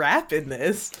gonna wrap in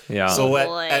this?" Yeah. So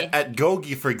boy. at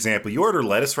Gogi, for example, you order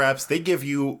lettuce wraps. They give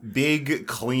you big,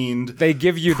 cleaned. They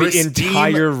give you the pristine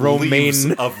entire leaves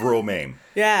romaine. of romaine.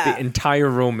 Yeah. The entire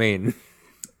romaine.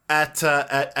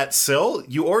 At Sill,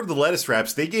 you ordered the lettuce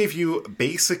wraps. They gave you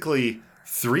basically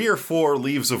 3 or 4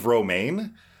 leaves of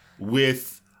romaine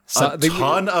with a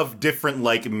ton of different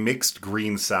like mixed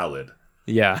green salad.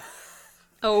 Yeah.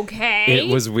 Okay.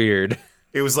 It was weird.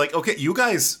 It was like, okay, you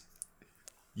guys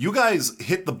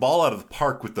hit the ball out of the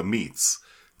park with the meats,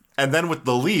 and then with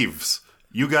the leaves,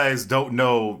 you guys don't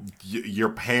know your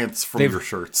pants from your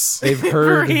shirts. They've For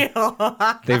heard real.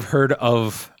 they've heard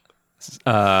of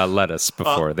lettuce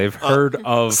before. They've heard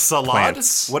of Salad?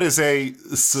 plants. What is a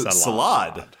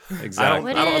salad?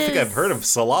 Exactly. I don't think I've heard of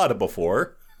salad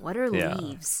before. What are Yeah.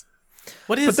 leaves?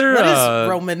 What is they're,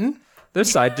 Roman? Their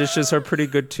side dishes are pretty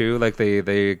good too. Like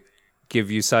they give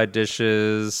you side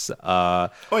dishes. yeah.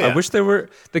 I wish the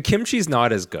kimchi's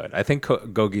not as good. I think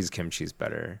Gogi's kimchi's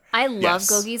better. I love Yes.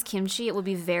 Gogi's kimchi. It would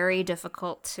be very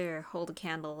difficult to hold a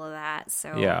candle to that.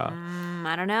 So Yeah.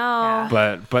 I don't know.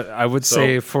 But I would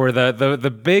say for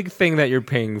the big thing that you're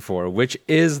paying for, which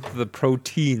is the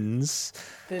proteins.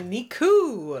 The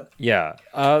Niku. Yeah,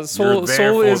 You're Seoul there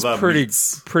Seoul for is the pretty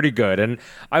meats. good, and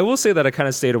I will say that I kind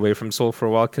of stayed away from Seoul for a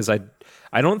while because I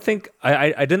don't think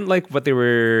I didn't like what they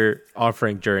were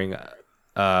offering during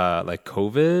like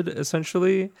COVID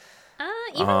essentially.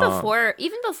 Even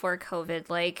before COVID,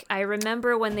 like I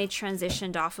remember when they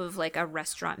transitioned off of like a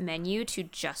restaurant menu to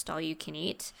just all you can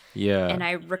eat. Yeah, And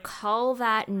I recall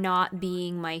that not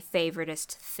being my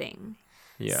favoriteest thing.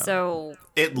 yeah. So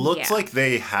It looks Yeah. like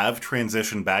they have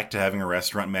transitioned back to having a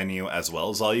restaurant menu as well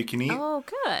as all you can eat. oh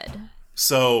good.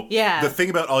 So Yeah. the thing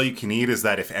about all you can eat is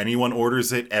that if anyone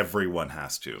orders it, everyone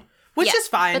has to. Which Yeah, is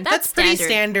fine. but That's that's pretty standard.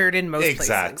 standard in most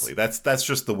Exactly. places. That's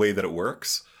just the way that it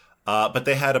works. But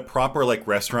they had a proper like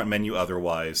restaurant menu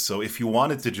otherwise. So if you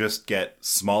wanted to just get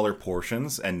smaller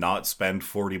portions and not spend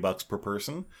 $40 per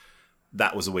person,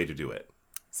 that was a way to do it.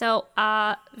 So,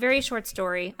 very short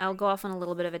story. I'll go off on a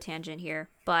little bit of a tangent here,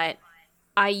 but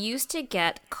I used to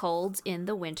get colds in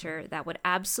the winter that would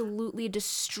absolutely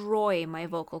destroy my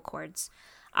vocal cords.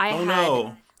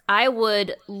 I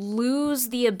would lose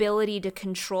the ability to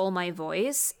control my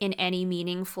voice in any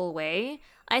meaningful way.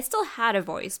 I still had a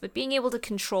voice, but being able to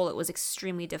control it was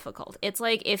extremely difficult. It's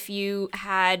like if you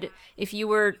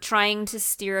were trying to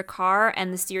steer a car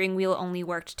and the steering wheel only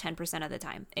worked 10% of the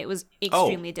time. It was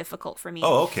extremely difficult for me.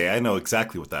 Oh, okay. I know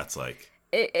exactly what that's like.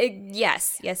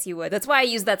 Yes, you would. That's why I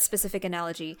use that specific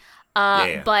analogy.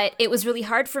 But it was really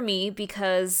hard for me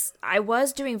because I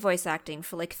was doing voice acting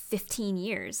for like 15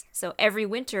 years. So every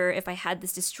winter, if I had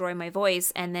this destroy my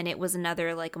voice and then it was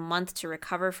another like a month to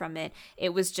recover from it,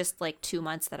 it was just like 2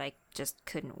 months that I just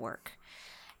couldn't work.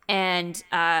 And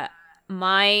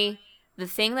the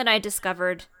thing that I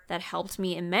discovered that helped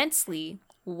me immensely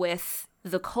with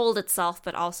the cold itself,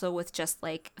 but also with just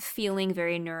like feeling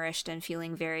very nourished and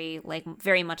feeling very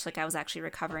much like I was actually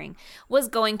recovering, was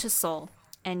going to Seoul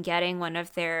and getting one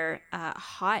of their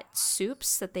hot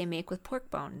soups that they make with pork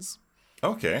bones.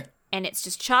 Okay. And it's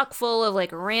just chock full of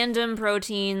like random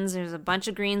proteins. There's a bunch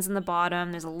of greens in the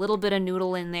bottom. There's a little bit of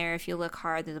noodle in there if you look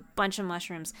hard. There's a bunch of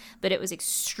mushrooms. But it was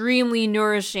extremely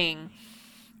nourishing.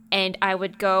 And I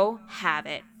would go have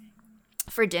it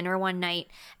for dinner one night.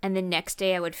 And the next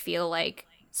day I would feel like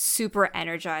super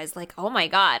energized. Like, oh my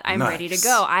God, I'm ready to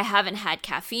go. I haven't had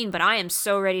caffeine, but I am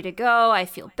so ready to go. I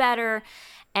feel better.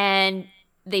 And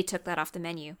they took that off the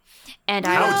menu. And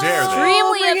I was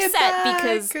extremely upset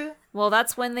because, well,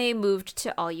 that's when they moved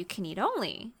to all you can eat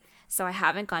only. So I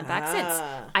haven't gone back since.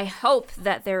 I hope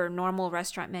that their normal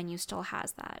restaurant menu still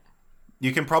has that.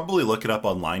 You can probably look it up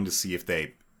online to see if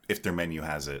their menu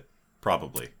has it.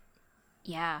 Probably.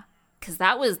 Yeah, because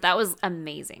that was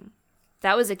amazing.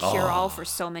 That was a cure-all for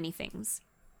so many things.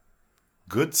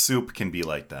 Good soup can be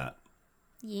like that.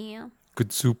 Yeah.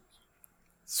 Good soup.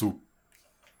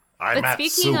 But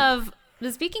speaking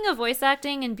of voice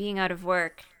acting and being out of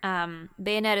work,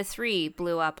 Bayonetta 3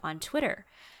 blew up on Twitter.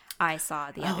 I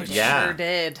saw the other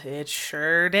day. It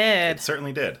sure did. It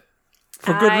certainly did.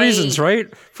 For good reasons,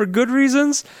 right? For good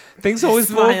reasons? Things always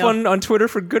blow up on Twitter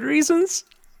for good reasons?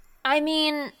 I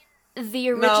mean, the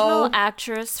original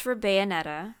actress for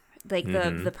Bayonetta, like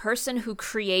the person who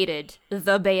created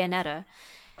the Bayonetta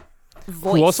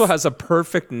voice. Who also has a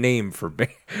perfect name for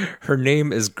her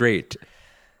name is great.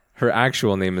 Her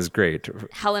actual name is great.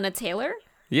 Helena Taylor?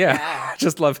 Yeah.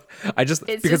 Because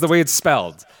the way it's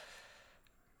spelled.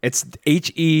 It's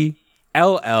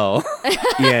HELLENA.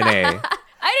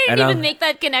 I didn't even make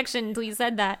that connection until you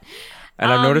said that.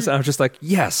 And I've noticed, and I'm just like,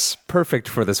 yes, perfect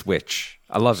for this witch.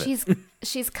 I love it.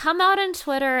 She's come out on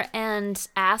Twitter and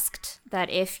asked that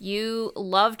if you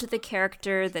loved the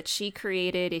character that she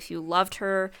created, if you loved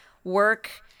her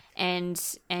work, and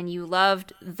you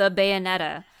loved the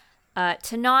Bayonetta,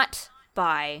 to not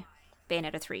buy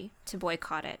Bayonetta 3, to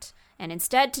boycott it, and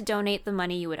instead to donate the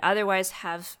money you would otherwise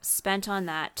have spent on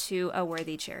that to a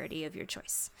worthy charity of your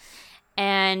choice.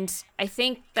 And I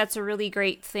think that's a really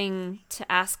great thing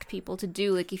to ask people to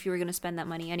do. Like, if you were going to spend that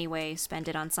money anyway, spend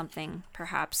it on something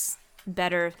perhaps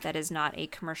better that is not a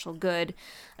commercial good,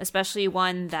 especially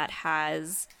one that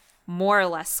has more or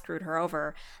less screwed her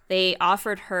over. They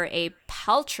offered her a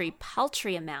paltry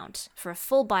amount for a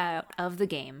full buyout of the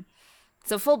game.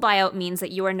 So full buyout means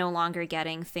that you are no longer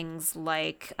getting things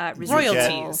like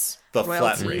royalties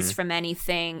flat rate from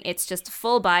anything. It's just a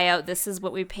full buyout. This is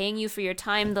what we're paying you for your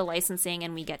time, the licensing,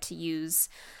 and we get to use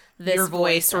this your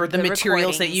voice or the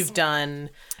materials that you've done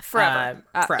forever.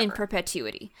 In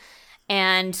perpetuity.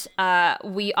 And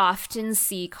we often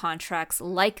see contracts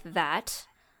like that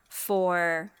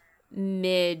for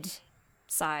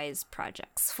mid-size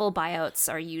projects. Full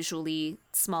buyouts are usually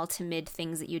small to mid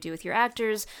things that you do with your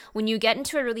actors. When you get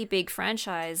into a really big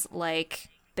franchise like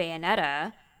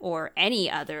Bayonetta or any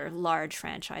other large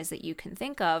franchise that you can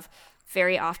think of,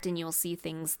 very often you'll see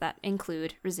things that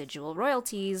include residual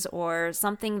royalties or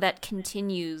something that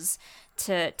continues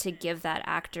to give that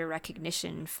actor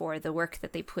recognition for the work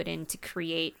that they put in to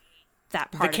create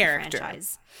that part of the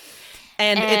franchise.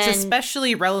 And it's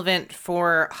especially relevant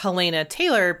for Helena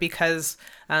Taylor because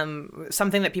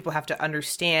something that people have to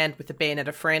understand with the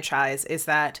Bayonetta franchise is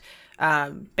that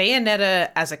Bayonetta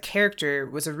as a character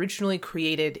was originally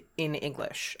created in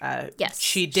English. Yes,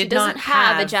 she doesn't not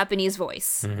have a Japanese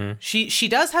voice. Mm-hmm. She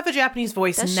does have a Japanese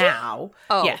voice now.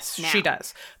 Oh, yes, now. she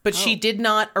does, but she did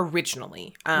not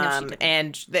originally. No, she didn't.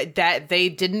 And that they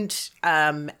didn't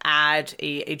add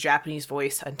a Japanese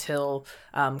voice until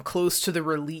close to the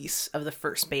release of the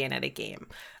first Bayonetta game.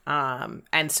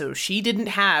 And so she didn't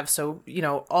have,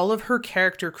 all of her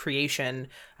character creation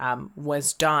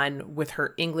was done with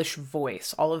her English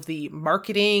voice. All of the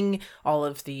marketing, all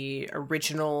of the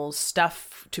original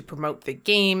stuff to promote the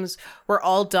games were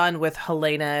all done with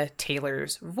Helena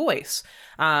Taylor's voice.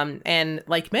 And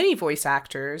like many voice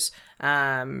actors,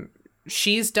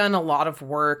 she's done a lot of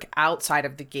work outside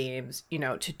of the games,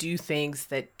 to do things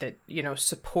that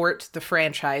support the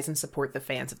franchise and support the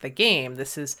fans of the game.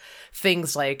 This is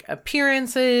things like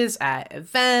appearances at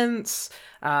events,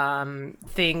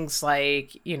 things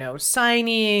like, you know,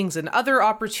 signings and other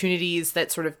opportunities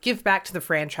that sort of give back to the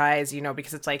franchise, you know,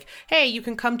 because it's like, hey, you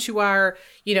can come to our,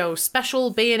 you know,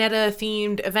 special Bayonetta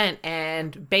themed event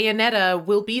and Bayonetta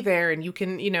will be there and you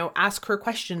can, you know, ask her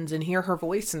questions and hear her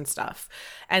voice and stuff.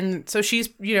 And so she's,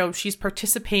 you know, she's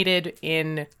participated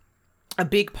in a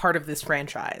big part of this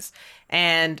franchise.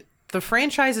 And the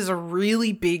franchise is a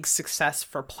really big success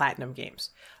for Platinum Games.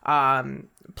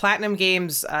 Platinum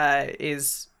Games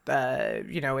is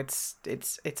you know,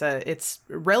 it's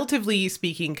relatively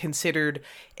speaking considered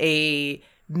a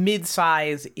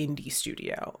mid-size indie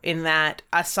studio, in that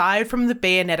aside from the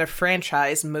Bayonetta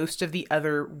franchise, most of the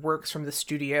other works from the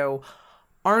studio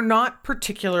are not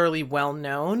particularly well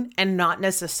known and not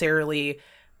necessarily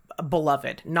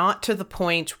beloved, not to the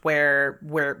point where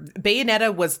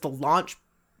Bayonetta was the launch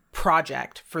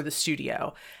project for the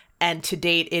studio, and to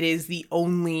date it is the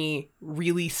only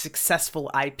really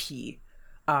successful IP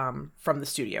from the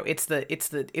studio. It's the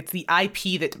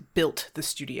IP that built the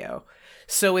studio.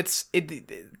 So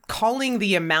calling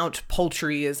the amount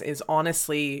paltry is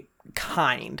honestly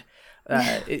kind.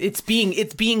 It's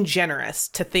being generous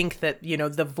to think that, you know,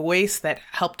 the voice that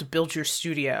helped build your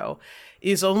studio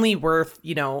is only worth,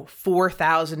 you know,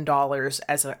 $4,000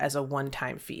 as a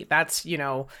one-time fee. That's, you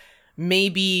know,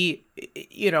 maybe,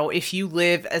 you know, if you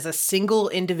live as a single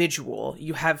individual,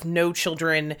 you have no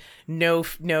children, no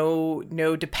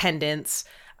dependents,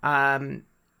 that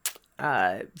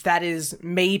is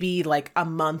maybe like a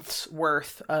month's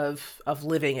worth of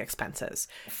living expenses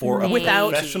for a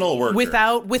professional worker.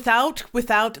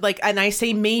 Without like, and I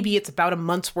say maybe it's about a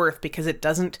month's worth because it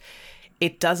doesn't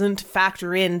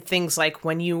factor in things like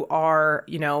when you are,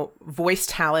 you know, voice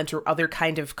talent or other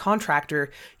kind of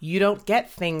contractor, you don't get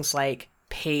things like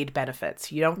paid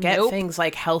benefits. You don't get things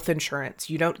like health insurance.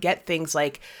 You don't get things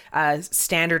like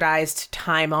standardized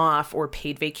time off or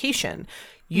paid vacation.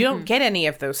 You don't get any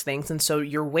of those things. And so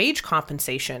your wage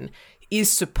compensation is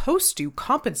supposed to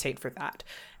compensate for that.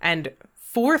 And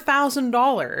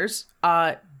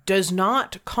 $4,000 does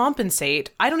not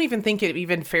compensate. I don't even think it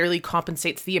even fairly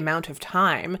compensates the amount of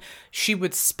time she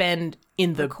would spend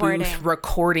in the booth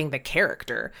recording the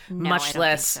character, much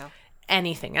less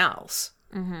anything else.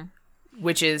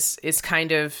 Which is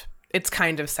kind of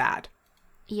sad.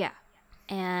 Yeah.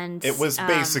 And it was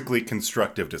basically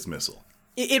constructive dismissal.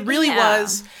 It really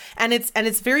was, and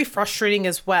it's very frustrating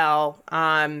as well,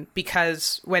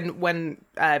 because when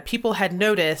people had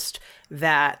noticed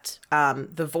that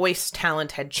the voice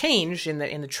talent had changed in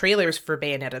the trailers for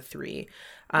Bayonetta 3,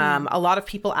 a lot of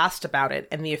people asked about it,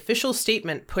 and the official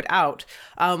statement put out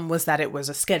was that it was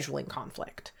a scheduling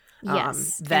conflict.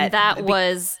 Yes, that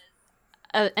was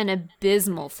an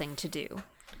abysmal thing to do.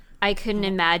 I couldn't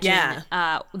imagine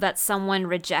that someone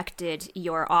rejected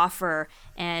your offer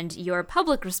and your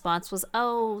public response was,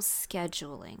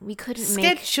 scheduling. We couldn't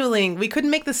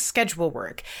make the schedule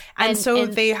work. And so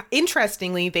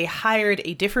they hired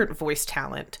a different voice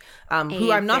talent,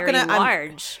 who I'm not going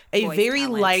to... A very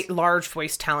large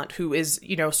voice talent who is,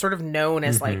 you know, sort of known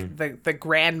as like the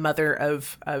grandmother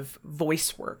of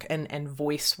voice work and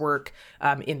voice work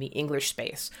in the English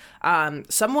space.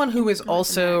 Someone who is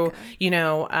also, you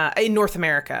know... in North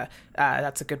America,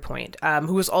 that's a good point,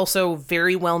 who is also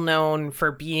very well known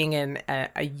for being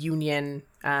a union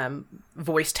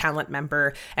voice talent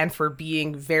member and for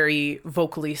being very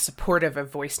vocally supportive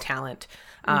of voice talent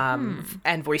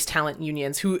and voice talent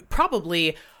unions, who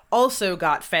probably also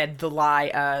got fed the lie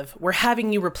of, we're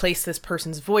having you replace this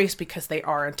person's voice because they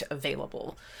aren't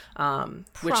available,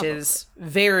 which is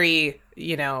very,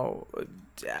 you know...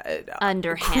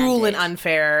 underhanded. Cruel and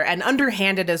unfair and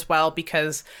underhanded as well,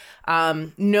 because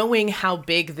knowing how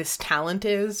big this talent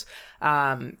is,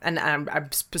 and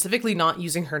I'm specifically not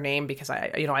using her name because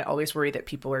I always worry that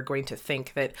people are going to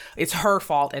think that it's her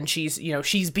fault and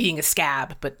she's being a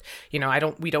scab, but you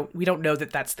know, we don't know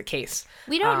that that's the case.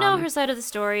 We don't know her side of the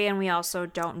story, and we also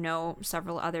don't know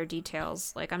several other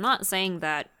details. Like, I'm not saying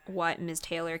that what Ms.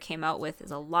 Taylor came out with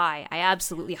is a lie. I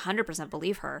absolutely 100%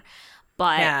 believe her.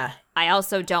 But I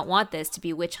also don't want this to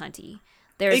be witch hunty.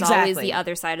 There's always the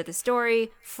other side of the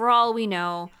story. For all we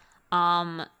know,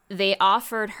 they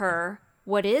offered her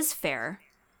what is fair,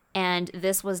 and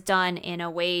this was done in a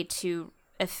way to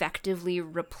effectively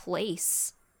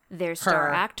replace their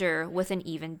star actor with an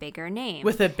even bigger name.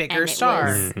 With a bigger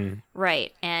star.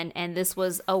 Right, and this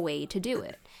was a way to do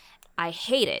it. I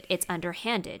hate it. It's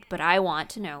underhanded, but I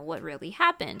want to know what really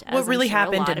happened. As what really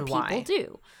happened and why. People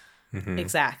do.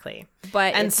 Exactly.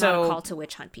 But it's not a call to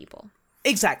witch hunt people.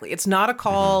 Exactly. It's not a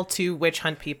call to witch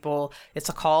hunt people. It's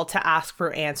a call to ask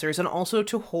for answers and also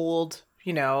to hold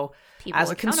you know, People as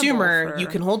a accountable consumer, for- you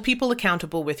can hold people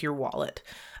accountable with your wallet.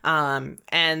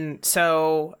 And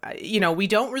so, you know, we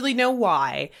don't really know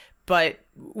why, but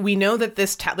we know that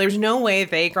there's no way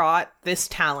they got this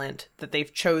talent that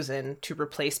they've chosen to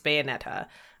replace Bayonetta.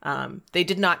 They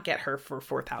did not get her for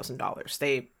 $4,000.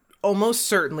 They almost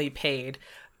certainly paid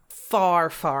far,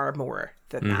 far more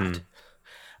than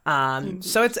that.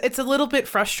 So it's a little bit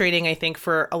frustrating, I think,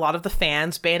 for a lot of the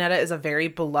fans. Bayonetta is a very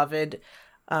beloved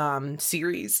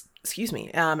series,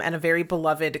 and a very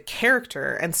beloved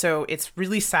character. And so it's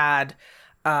really sad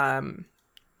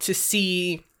to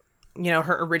see, you know,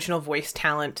 her original voice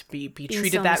talent be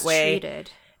treated so that way. mistreated.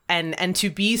 And to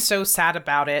be so sad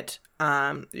about it.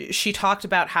 She talked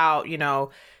about how, you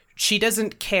know, she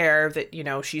doesn't care that, you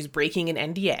know, she's breaking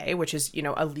an NDA, which is, you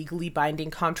know, a legally binding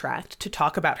contract, to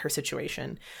talk about her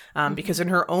situation. Because in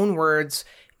her own words,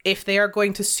 if they are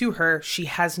going to sue her, she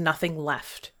has nothing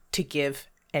left to give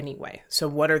anyway. So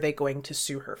what are they going to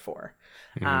sue her for?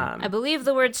 I believe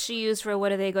the words she used were,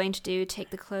 "What are they going to do? Take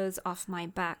the clothes off my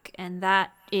back." And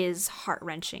that is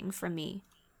heart-wrenching for me.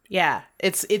 Yeah,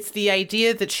 it's the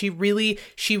idea that she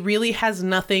really has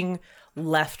nothing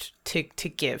left to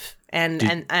give.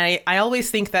 And I always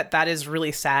think that is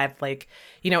really sad. Like,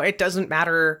 you know, it doesn't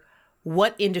matter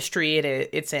what industry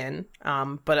it's in.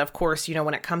 But of course, you know,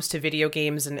 when it comes to video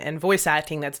games and voice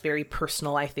acting, that's very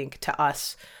personal, I think, to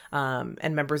us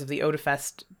and members of the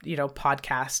Odafest, you know,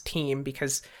 podcast team,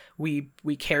 because we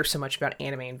care so much about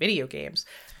anime and video games.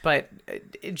 But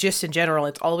just in general,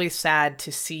 it's always sad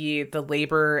to see the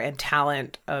labor and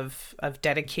talent of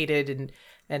dedicated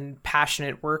and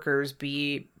passionate workers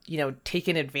be, you know,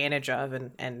 taken advantage of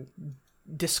and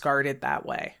discarded that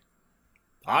way.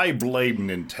 I blame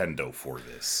Nintendo for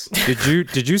this.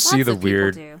 Did you see Lots the of people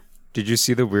weird? do. Did you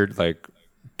see the weird like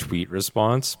tweet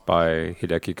response by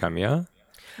Hideki Kamiya?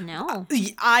 No.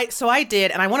 I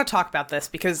did, and I want to talk about this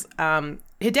because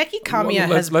Hideki Kamiya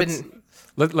has been.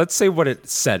 Let's say what it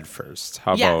said first.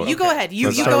 How about You go ahead. You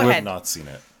Let's go start with- ahead. Not seen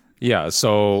it. Yeah,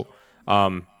 so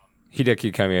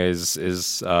Hideki Kamiya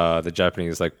is the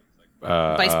Japanese like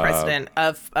Vice president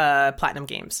of Platinum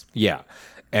Games. yeah.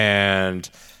 And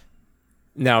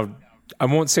now I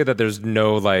won't say that there's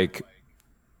no like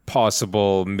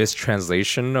possible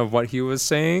mistranslation of what he was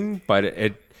saying, but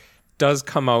it does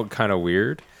come out kind of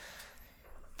weird.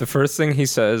 The first thing he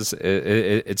says,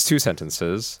 it's two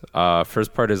sentences.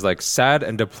 First part is like, sad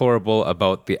and deplorable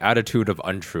about the attitude of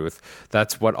untruth.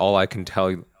 That's what all I can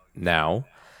tell you now.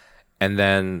 And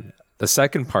then the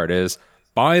second part is,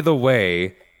 by the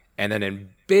way, and then in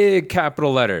big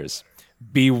capital letters,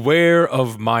 beware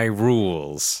of my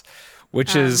rules,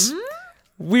 which is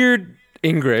weird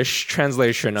English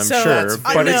translation, I'm So sure. that's-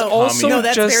 But it's no, also no,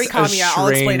 that's just very Kamiya. I'll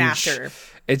explain strange- after.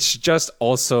 It's just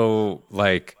also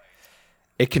like,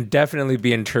 it can definitely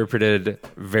be interpreted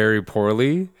very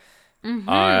poorly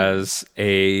as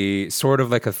a sort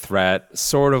of like a threat,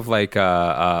 sort of like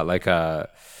a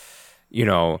you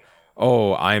know,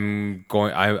 oh, I'm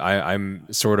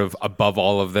sort of above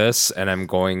all of this, and I'm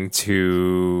going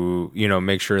to, you know,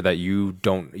 make sure that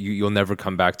you'll never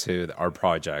come back to our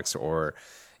projects, or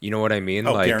you know what I mean?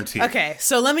 Oh, like, guaranteed. Okay,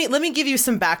 so let me give you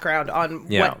some background on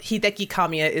Yeah. what Hideki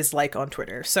Kamiya is like on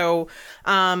Twitter. So,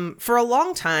 for a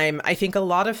long time, I think a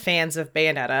lot of fans of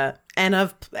Bayonetta and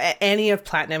of any of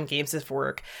Platinum Games'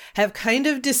 work have kind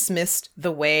of dismissed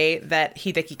the way that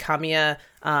Hideki Kamiya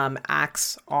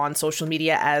acts on social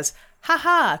media as,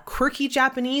 haha, quirky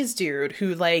Japanese dude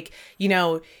who, like, you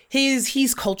know,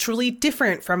 he's culturally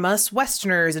different from us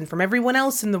Westerners and from everyone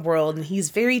else in the world, and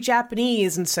he's very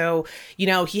Japanese, and so, you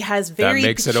know, he has very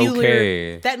makes it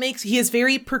peculiar okay. He has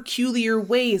very peculiar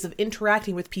ways of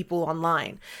interacting with people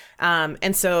online.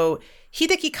 And so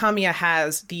Hideki Kamiya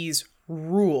has these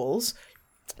rules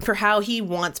for how he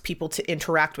wants people to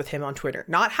interact with him on Twitter.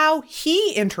 Not how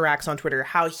he interacts on Twitter,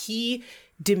 how he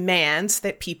demands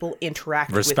that people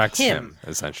interact Respects with him,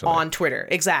 essentially. on Twitter.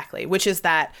 Exactly. Which is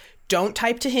that don't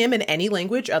type to him in any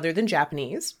language other than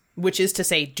Japanese, which is to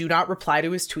say, do not reply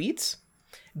to his tweets.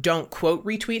 Don't quote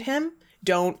retweet him.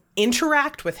 Don't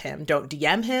interact with him. Don't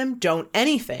DM him. Don't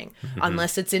anything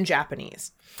unless it's in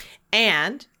Japanese.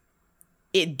 And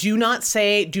do not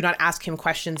ask him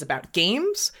questions about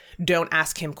games. Don't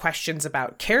ask him questions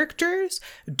about characters.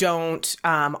 Don't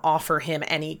offer him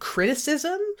any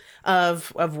criticism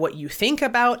of what you think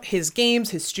about his games,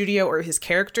 his studio, or his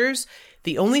characters.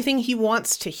 The only thing he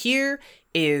wants to hear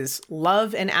is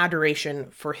love and adoration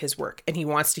for his work, and he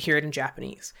wants to hear it in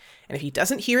Japanese. And if he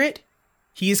doesn't hear it,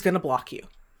 he's going to block you.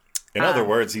 In other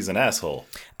words, he's an asshole.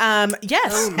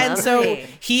 Yes. Oh, and so lovely.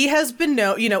 he has been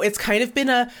it's kind of been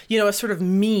a sort of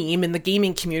meme in the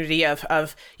gaming community of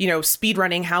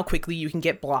speedrunning how quickly you can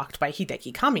get blocked by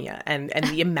Hideki Kamiya and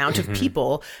the amount of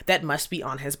people that must be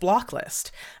on his block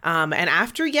list. And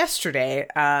after yesterday,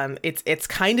 it's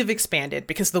kind of expanded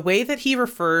because the way that he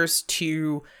refers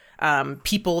to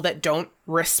people that don't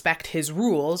respect his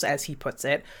rules, as he puts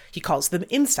it, he calls them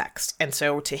insects. And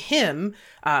so to him,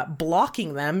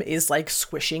 blocking them is like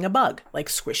squishing a bug, like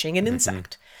squishing an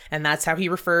insect. And that's how he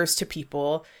refers to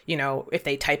people, if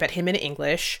they type at him in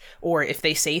English or if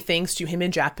they say things to him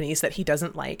in Japanese that he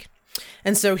doesn't like.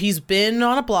 And so he's been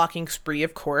on a blocking spree,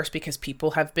 of course, because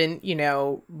people have been,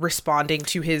 responding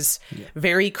to his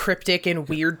very cryptic and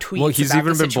weird tweets Well, he's about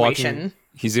even the been situation. blocking.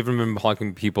 He's even been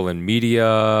blocking people in media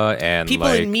and People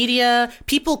like, in media,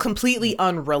 people completely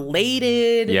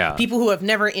unrelated, Yeah. people who have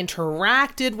never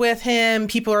interacted with him.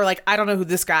 People are like, I don't know who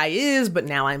this guy is, but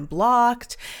now I'm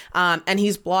blocked. And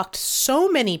he's blocked so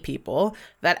many people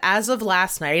that as of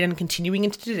last night and continuing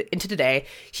into today,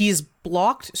 he's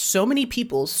blocked so many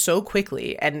people so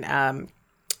quickly and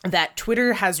that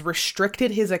Twitter has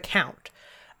restricted his account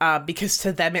because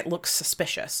to them it looks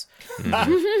suspicious.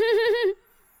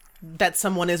 That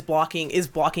someone is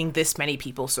blocking this many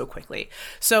people so quickly.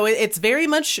 So it's very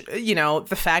much,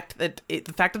 the fact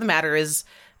of the matter is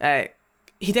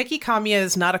Hideki Kamiya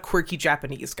is not a quirky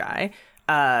Japanese guy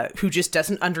who just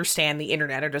doesn't understand the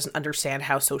internet or doesn't understand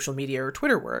how social media or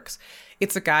Twitter works.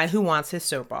 It's a guy who wants his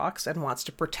soapbox and wants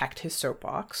to protect his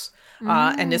soapbox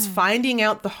and is finding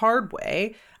out the hard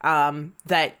way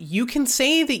that you can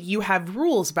say that you have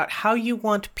rules about how you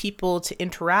want people to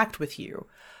interact with you.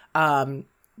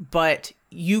 But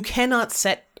you cannot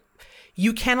set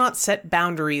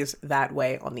boundaries that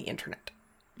way on the internet.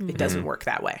 It doesn't work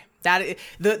that way. That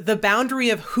the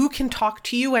boundary of who can talk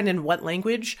to you and in what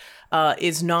language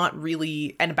is not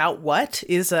really, and about what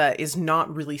is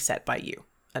not really set by you,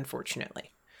 unfortunately.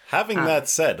 Having that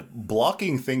said,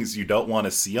 blocking things you don't want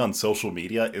to see on social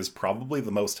media is probably the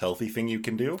most healthy thing you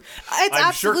can do.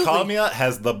 I'm sure Kamiya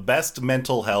has the best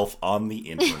mental health on the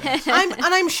internet.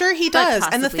 I'm sure he does.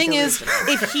 And the possibly thing is,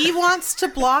 if he wants to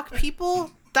block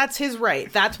people, that's his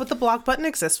right. That's what the block button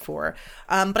exists for.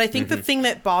 But I think the thing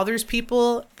that bothers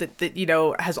people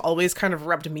that has always kind of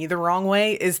rubbed me the wrong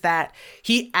way is that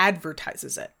he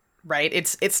advertises it. Right?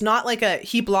 It's not like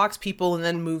he blocks people and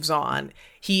then moves on.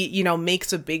 He,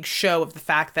 makes a big show of the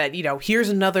fact that, here's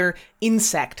another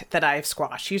insect that I've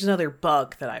squashed. Here's another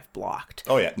bug that I've blocked.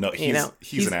 Oh, yeah. No,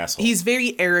 he's an asshole. He's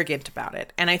very arrogant about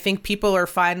it. And I think people are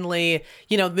finally,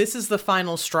 this is the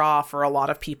final straw for a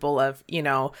lot of people of,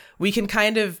 we can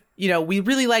kind of, we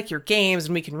really like your games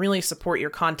and we can really support your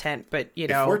content. But,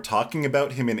 If we're talking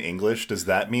about him in English, does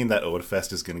that mean that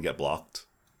Odafest is going to get blocked?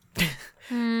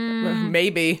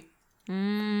 Maybe.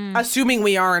 Assuming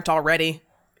we aren't already.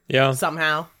 yeah,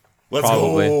 Somehow. Let's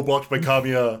Probably. go, blocked by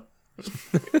Kamiya.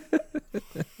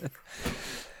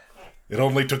 It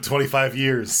only took 25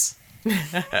 years.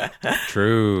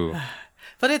 true.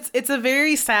 But it's a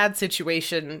very sad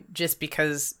situation just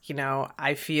because,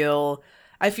 I feel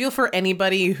for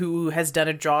anybody who has done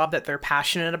a job that they're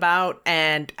passionate about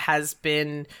and has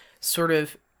been sort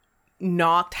of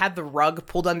had the rug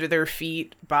pulled under their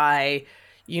feet by,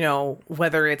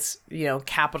 whether it's,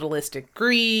 capitalistic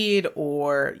greed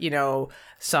or,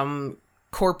 some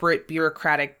corporate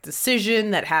bureaucratic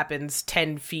decision that happens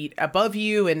 10 feet above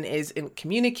you and is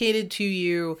communicated to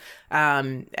you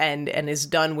and is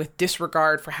done with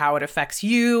disregard for how it affects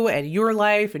you and your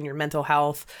life and your mental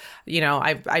health.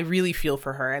 I really feel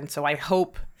for her. And so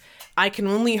I can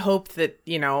only hope that,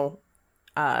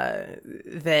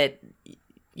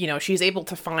 she's able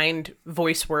to find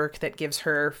voice work that gives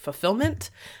her fulfillment.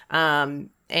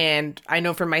 And I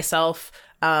know for myself,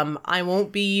 I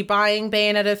won't be buying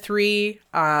Bayonetta 3.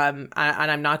 And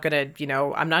I'm not going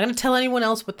to, I'm not going to tell anyone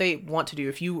else what they want to do.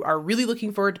 If you are really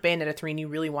looking forward to Bayonetta 3 and you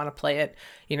really want to play it,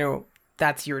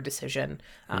 that's your decision.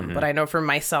 But I know for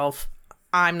myself,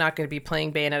 I'm not going to be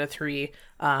playing Bayonetta 3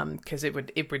 because it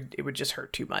would just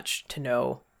hurt too much to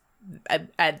know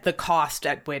at the cost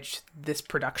at which this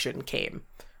production came.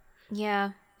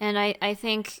 Yeah, and I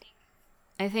think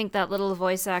that little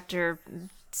voice actor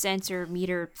sensor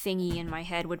meter thingy in my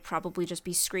head would probably just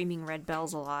be screaming red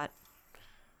bells a lot.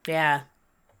 Yeah.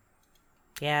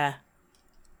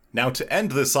 Now, to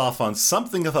end this off on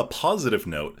something of a positive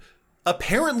note,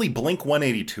 apparently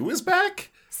Blink-182 is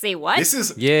back? Say what? This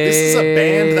is a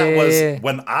band that was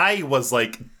when I was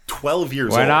like 12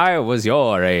 years old. When I was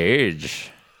your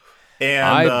age, And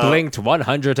I blinked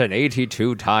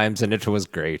 182 times and it was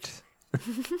great.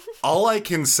 all I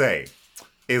can say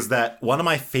is that one of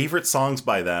my favorite songs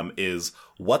by them is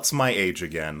What's My Age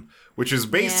Again, which is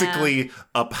basically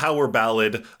a power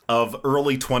ballad of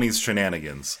early 20s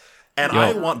shenanigans. And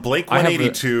I want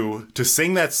Blink-182 to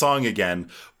sing that song again,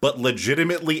 but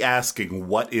legitimately asking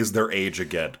what is their age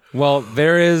again. Well,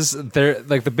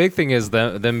 the big thing is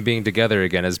them being together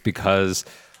again is because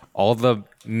all the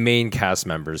main cast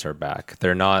members are back.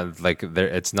 They're not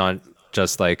it's not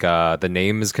just like the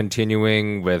name is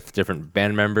continuing with different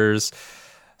band members.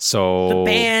 So the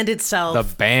band itself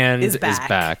is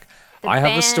back. I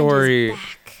have a story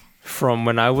from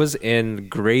when I was in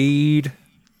grade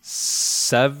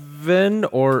 7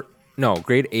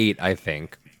 grade 8, I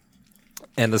think.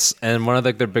 And one of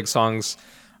their big songs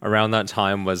around that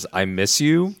time was I Miss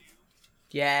You.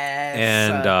 Yes.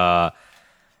 And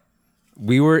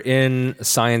we were in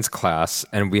science class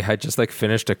and we had just like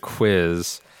finished a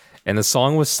quiz and the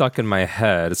song was stuck in my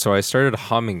head. So I started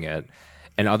humming it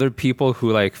and other people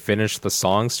who like finished the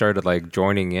song started like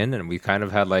joining in and we kind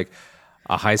of had like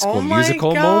a High School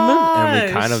Musical moment and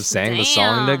we kind of sang the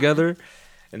song together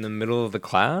in the middle of the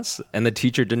class and the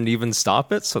teacher didn't even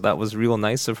stop it. So that was real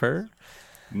nice of her.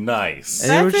 Nice.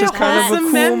 And it was just kind of a cool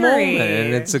memory. moment.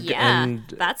 And That's a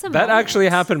that moment. actually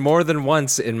happened more than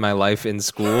once in my life in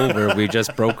school where we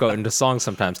just broke out into songs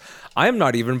sometimes. I'm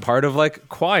not even part of like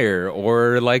choir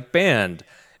or like band.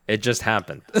 It just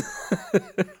happened.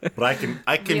 But I can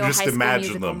Real just High School imagine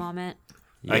Musical them. moment.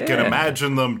 I can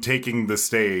imagine them taking the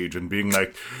stage and being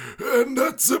like, and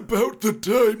that's about the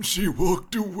time she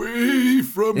walked away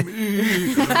from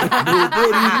me.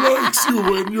 Nobody likes you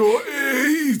when you're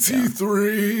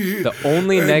 83. The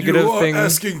only and negative you are thing-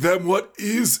 asking them what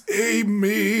is a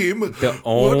meme. The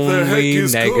What the heck only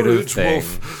is negative Courage thing-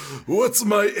 Wolf? What's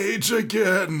my age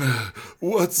again?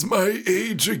 What's my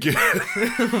age again?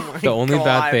 The only God.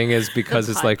 bad thing is because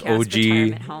it's like Podcast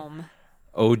retirement home.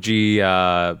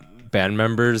 OG band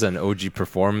members and OG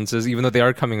performances, even though they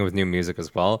are coming with new music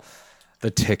as well,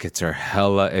 the tickets are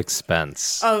hella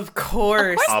expense. Of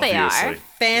course. Of course they are. Obviously.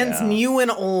 Fans new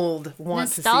and old want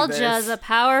Nostalgia to see is this. a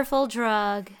powerful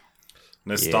drug.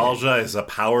 Nostalgia is a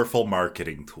powerful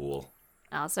marketing tool.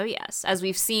 Also, yes, as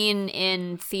we've seen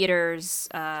in theaters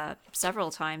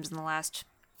several times in the last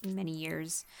many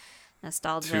years,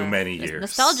 nostalgia. Too many years.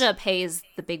 Nostalgia pays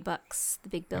the big bucks, the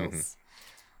big bills.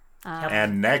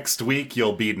 And next week,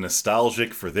 you'll be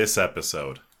nostalgic for this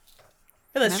episode.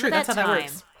 Yeah, that's Remember true. That's how that time?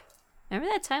 works. Remember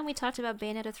that time we talked about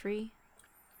Bayonetta 3?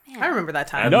 Man. I remember that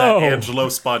time. And No. that Angelo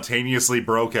spontaneously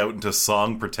broke out into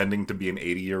song pretending to be an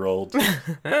 80-year-old. When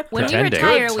we Pretending.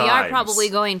 retire, Good we are times. probably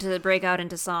going to break out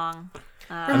into song.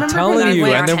 I'm telling you,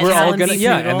 and then we're all gonna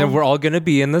and then we're all all gonna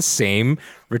be in the same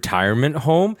retirement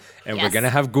home, and we're Yes. gonna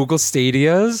have Google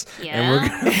Stadias, and we're Yeah.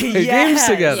 gonna play Yes. games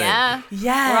together. Yeah.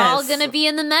 Yes. We're all going to be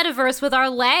in the metaverse with our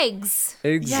legs.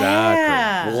 Exactly.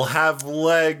 Yeah. We'll have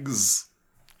legs.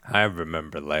 I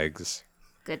remember legs.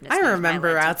 Goodness I knows my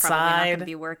remember legs are probably not outside. gonna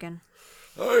be working.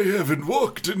 I haven't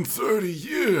walked in 30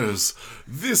 years.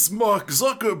 This Mark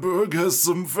Zuckerberg has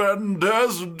some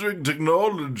fantastic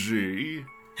technology.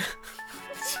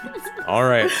 All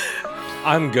right,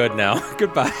 I'm good now.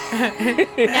 Goodbye.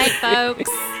 Good night, folks.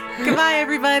 Goodbye,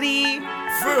 everybody.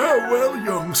 Farewell,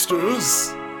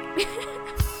 youngsters.